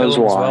God knows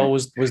film why. As well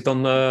was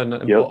done there, and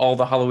all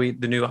the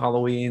new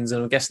Halloweens.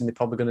 And I'm guessing they're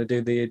probably going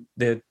to do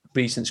the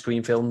recent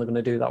Scream film. They're going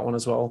to do that one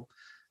as well.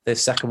 The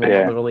second one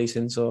they're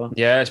releasing. So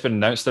yeah, it's been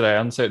announced today.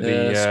 Hasn't it?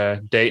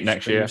 The date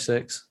next year.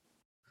 6.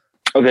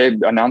 Oh, they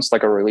announced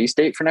like a release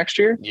date for next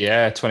year?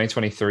 Yeah,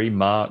 2023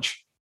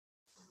 March.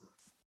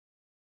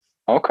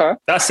 Okay.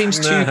 That seems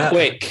too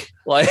quick.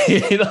 Like,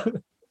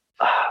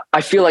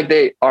 I feel like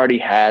they already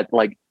had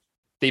like,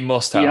 they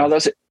must have. you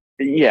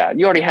know,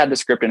 you already had the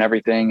script and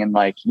everything, and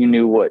like you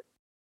knew what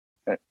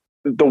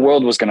the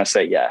world was going to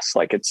say. Yes,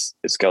 like it's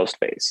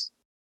Ghostface.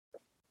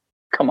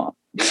 Come on.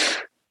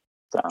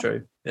 So.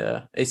 True.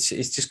 Yeah, it's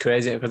just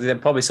crazy because they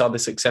probably saw the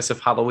success of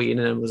Halloween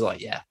and was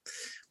like, yeah,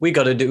 we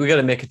got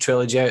to make a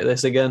trilogy out of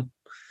this again.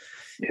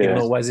 Yeah. Even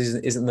though Wes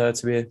isn't there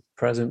to be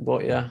present,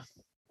 but yeah.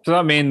 Does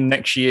that mean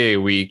next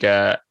year we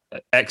get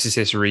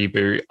Exorcist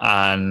reboot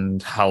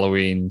and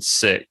Halloween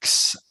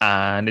 6?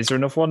 And is there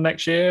another one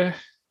next year?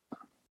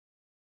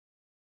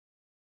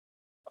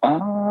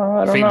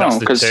 I think don't know, that's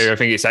the two. I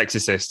think it's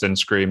Exorcist and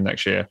Scream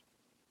next year.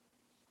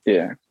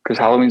 Yeah, because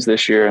Halloween's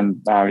this year, and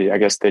I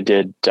guess they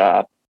did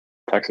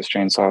Texas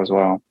Chainsaw as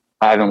well.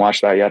 I haven't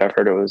watched that yet. I've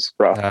heard it was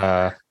rough.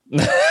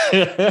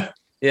 Yeah,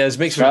 there's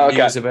mixed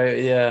reviews about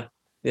it. Yeah.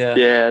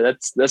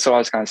 That's what I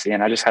was kind of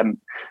seeing. I just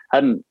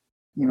hadn't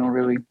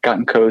really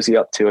gotten cozy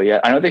up to it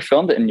yet. I know they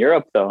filmed it in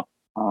Europe though.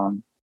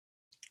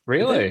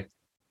 Really?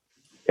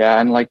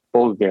 Yeah, in like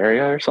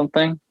Bulgaria or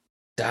something.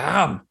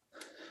 Damn.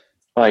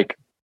 Like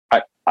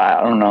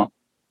I don't know.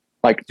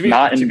 Like to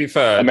be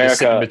fair,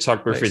 America, the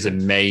cinematography is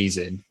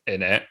amazing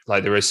in it.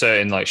 Like there are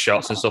certain like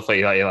shots and stuff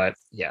like that. You're like,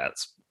 yeah,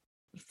 it's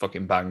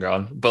fucking bang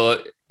on.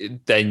 But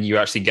then you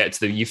actually get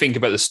to you think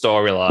about the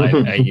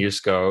storyline and you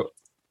just go,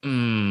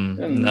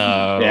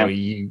 no,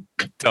 you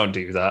don't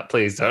do that.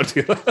 Please don't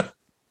do that.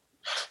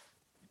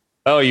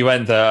 Oh, you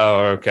went there.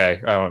 Oh,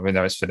 okay. Oh, we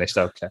know it's finished.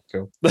 Okay,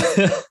 cool.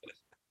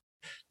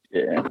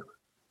 Yeah.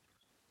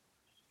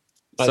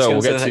 So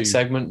we'll get to the next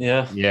segment.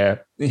 Yeah,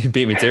 you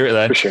beat me to it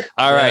then. For sure.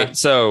 All right.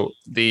 So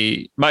Mike, do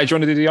you want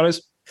to do the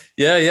honors?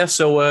 Yeah.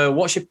 So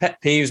what's your pet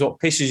peeves? What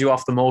pisses you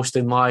off the most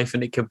in life?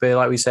 And it could be,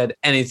 like we said,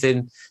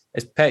 anything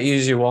as petty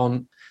as you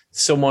want.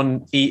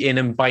 Someone eating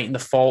and biting the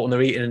fork and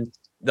they're eating and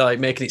they're like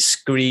making it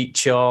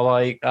screech, or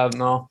like, I don't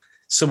know,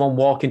 someone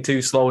walking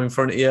too slow in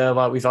front of you.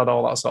 Like we've had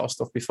all that sort of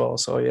stuff before.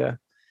 So yeah,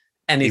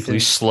 anything. People who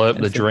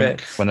slurp the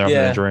drink when they're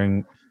having a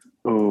drink.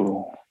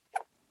 Ooh.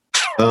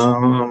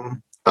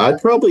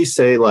 I'd probably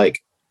say like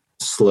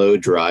slow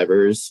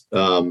drivers.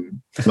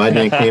 My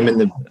nickname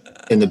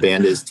in the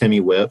band is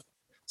Timmy Whip.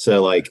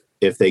 So like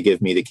if they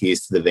give me the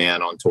keys to the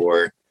van on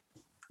tour,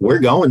 we're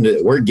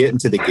getting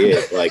to the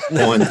gig like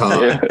on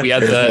time. We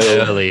had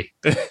that early.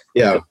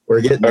 Yeah,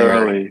 we're getting there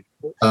early.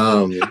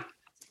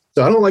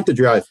 So I don't like to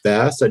drive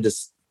fast. I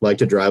just like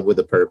to drive with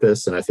a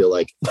purpose. And I feel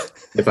like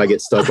if I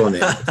get stuck on the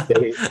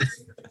interstate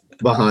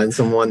behind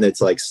someone that's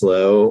like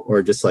slow,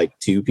 or just like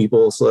two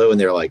people slow and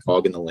they're like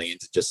hogging the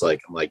lanes, just like,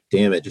 I'm like,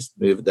 damn it, just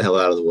move the hell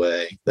out of the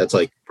way. That's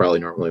like probably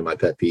normally my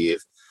pet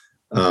peeve.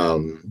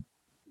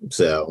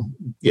 So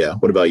yeah.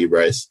 What about you,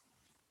 Bryce?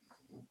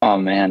 Oh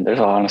man, there's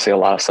honestly a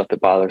lot of stuff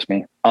that bothers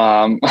me.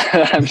 I'm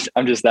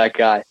just that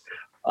guy.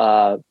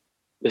 I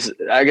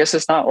guess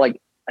it's not like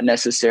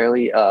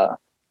necessarily a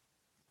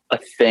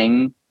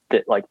thing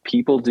that like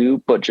people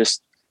do, but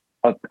just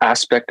an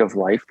aspect of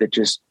life that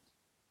just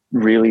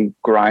really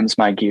grinds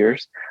my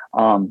gears.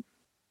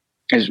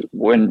 Is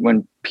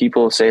when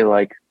people say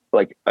like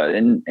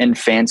in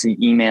fancy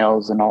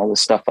emails and all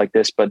this stuff like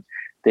this, but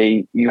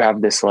you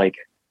have this like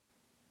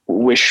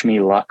wish me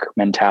luck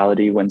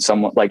mentality when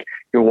someone, like,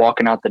 you're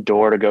walking out the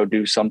door to go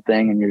do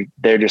something and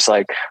they're just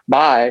like,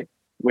 bye,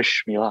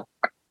 wish me luck.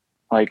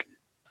 Like,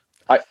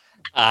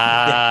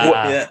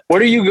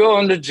 what are you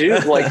going to do?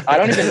 Like, I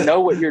don't even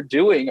know what you're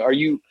doing.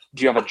 Do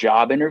you have a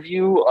job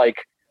interview? Like,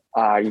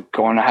 are you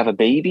going to have a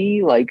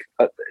baby? Like,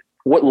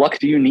 what luck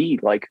do you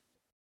need? Like,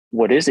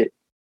 what is it?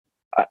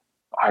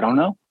 I don't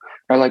know.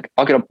 Or like,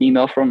 I'll get an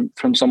email from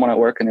someone at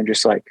work and they're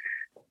just like,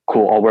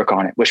 cool, I'll work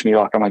on it. Wish me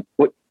luck. I'm like,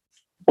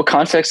 what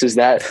context is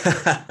that?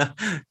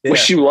 Yeah.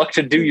 Wish you luck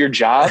to do your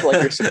job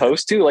like you're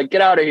supposed to? Like,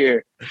 get out of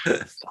here.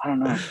 I don't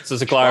know. So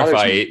to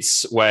clarify,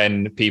 it's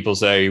when people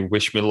say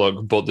wish me luck,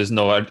 but there's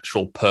no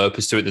actual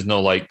purpose to it. There's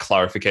no like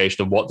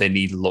clarification of what they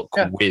need luck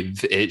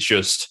with. It's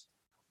just,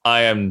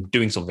 I am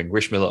doing something.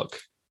 Wish me luck.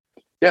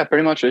 Yeah,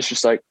 pretty much. It's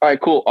just like, all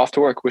right, cool, off to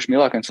work. Wish me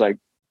luck. And it's like,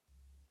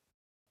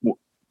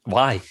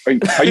 why?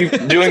 Are you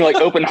doing like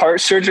open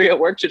heart surgery at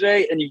work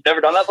today and you've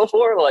never done that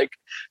before? Like,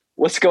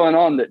 what's going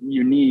on that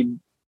you need?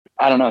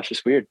 I don't know. It's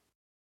just weird. It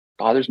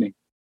bothers me.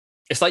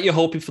 It's like you're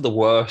hoping for the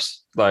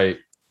worst. Like,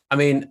 I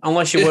mean,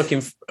 unless you're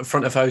working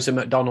front of house at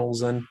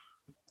McDonald's, then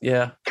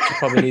yeah, you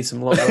probably need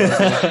some luck.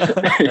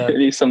 You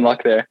need some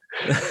luck there.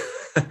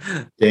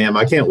 Damn,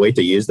 I can't wait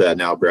to use that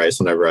now, Bryce,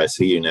 whenever I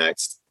see you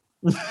next.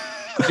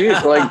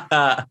 Dude, like,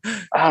 I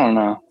don't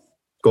know.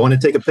 Going to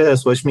take a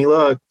piss. Wish me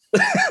luck.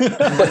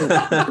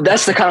 But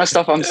that's the kind of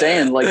stuff I'm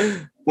saying.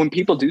 Like, when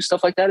people do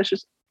stuff like that, it's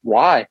just,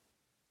 why?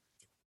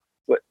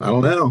 I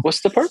don't know.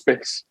 What's the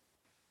purpose?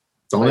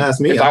 Don't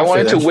ask me. If I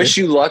wanted to wish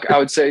you luck, I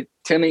would say,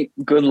 Timmy,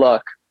 good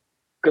luck.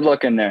 Good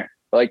luck in there.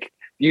 Like,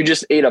 you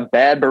just ate a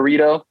bad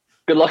burrito.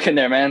 Good luck in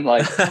there, man.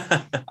 Like,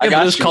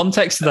 there's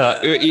context to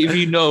that. If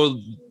you know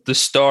the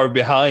story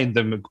behind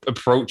them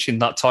approaching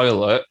that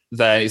toilet,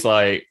 then it's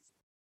like,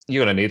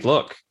 you're going to need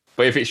luck.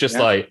 But if it's just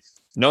like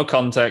no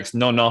context,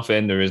 no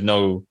nothing, there is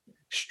no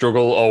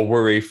struggle or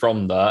worry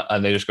from that,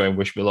 and they're just going,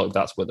 wish me luck,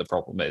 that's what the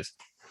problem is.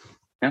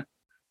 Yeah.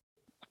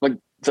 Like,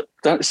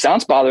 that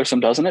sounds bothersome,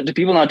 doesn't it? Do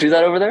people not do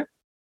that over there?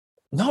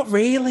 Not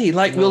really.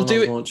 Like, we'll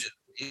do it. Much.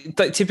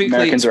 Like, typically,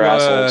 Americans are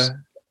assholes.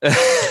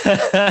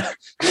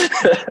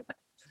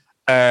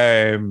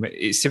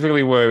 It's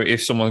typically where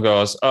if someone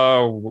goes,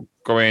 oh,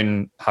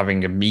 going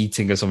having a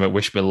meeting or something,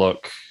 wish me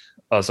luck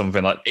or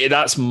something like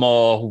that's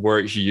more where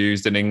it's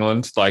used in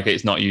England. Like,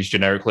 it's not used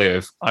generically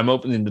of I'm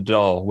opening the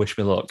door, wish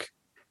me luck.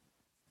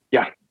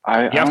 Yeah,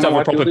 you have to have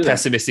a proper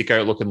pessimistic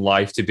outlook in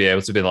life to be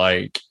able to be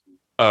like,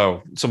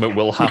 oh, something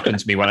will happen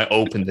to me when I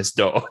open this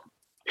door.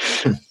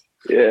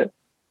 Yeah.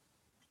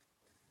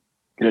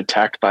 Get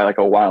attacked by like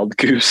a wild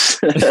goose.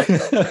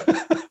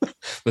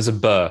 There's a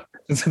burr.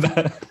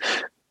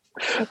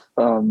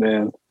 Oh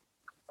man,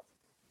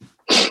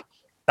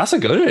 that's a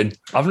good one.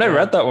 I've never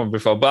read that one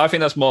before, but I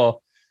think that's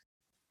more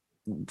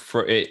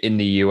for it in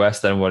the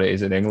US than what it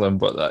is in England.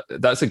 But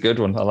that's a good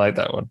one. I like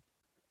that one.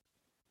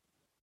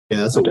 Yeah,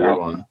 that's a weird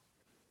one.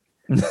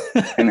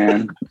 Hey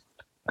man,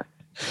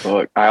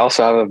 look, I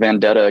also have a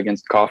vendetta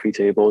against coffee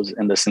tables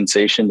and the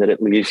sensation that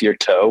it leaves your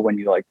toe when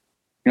you like,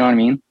 you know what I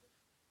mean?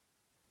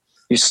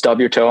 You stub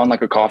your toe on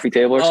like a coffee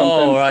table or something.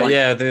 Oh, right, like,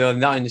 yeah. In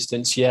that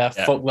instance,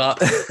 fuck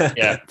that.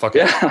 Yeah, fuck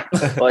it.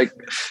 Yeah, like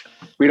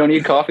we don't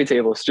need coffee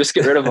tables. Just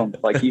get rid of them.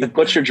 Like, you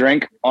put your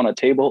drink on a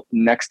table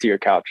next to your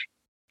couch,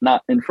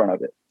 not in front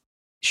of it.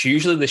 It's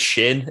usually the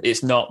shin.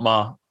 It's not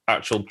my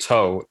actual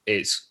toe.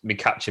 It's me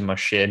catching my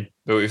shin.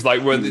 But it's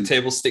like where the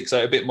table sticks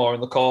out a bit more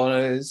in the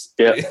corners.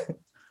 Yeah,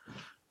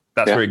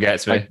 that's where it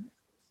gets me. Like,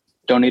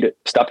 don't need it.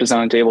 Stop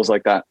designing tables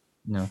like that.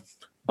 No.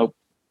 Nope.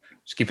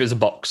 Just keep it as a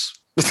box.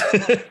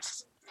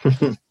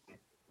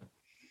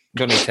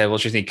 Don't need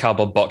tables, just need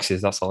cardboard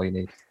boxes. That's all you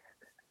need.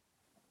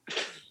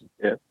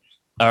 Yeah.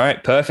 All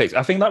right, perfect.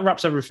 I think that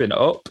wraps everything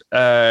up.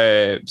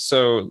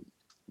 So,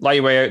 Lie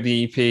Your Way Out,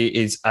 the EP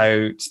is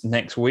out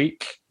next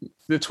week,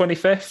 the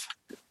 25th.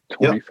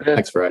 25th. Yep,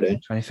 next Friday.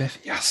 25th,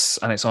 yes.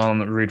 And it's on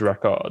Rude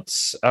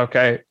Records.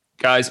 Okay,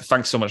 guys,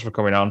 thanks so much for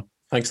coming on.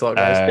 Thanks a lot,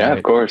 guys. Yeah,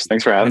 of course.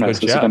 Thanks for having us.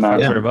 Thank you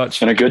very much.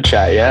 Been a good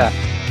chat, yeah.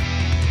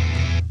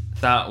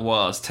 That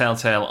was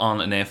Telltale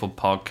on an Airful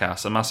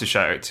podcast. A massive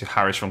shout out to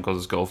Harris from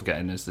Colours Gold for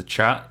getting us the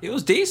chat. It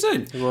was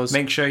decent. It was.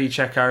 Make sure you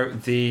check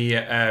out the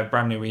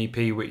brand new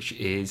EP, which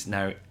is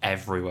now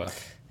everywhere.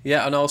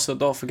 Yeah, and also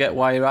don't forget,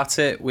 while you're at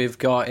it, we've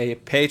got a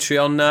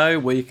Patreon now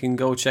where you can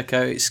go check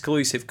out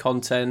exclusive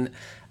content.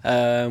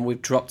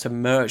 We've dropped a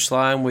merch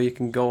line where you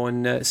can go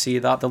and see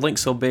that. The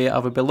links will be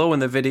either below in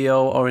the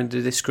video or in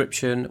the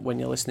description when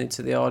you're listening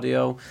to the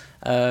audio,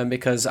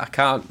 because I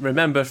can't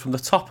remember from the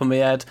top of my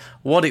head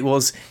what it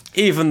was,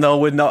 even though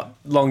we've not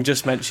long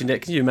just mentioned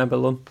it. Can you remember,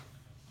 Lon?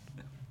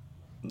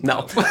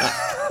 No.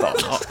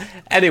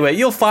 Anyway,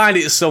 you'll find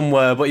it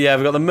somewhere. But yeah,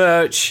 we've got the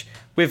merch,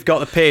 we've got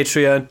the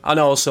Patreon, and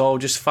also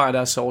just find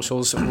our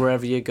socials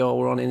wherever you go.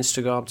 We're on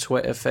Instagram,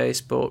 Twitter,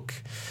 Facebook.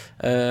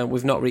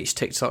 We've not reached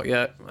TikTok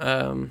yet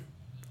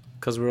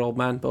because we're old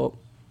men, but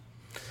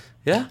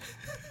yeah.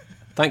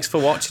 Thanks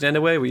for watching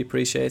anyway. We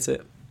appreciate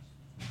it.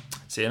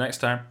 See you next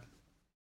time.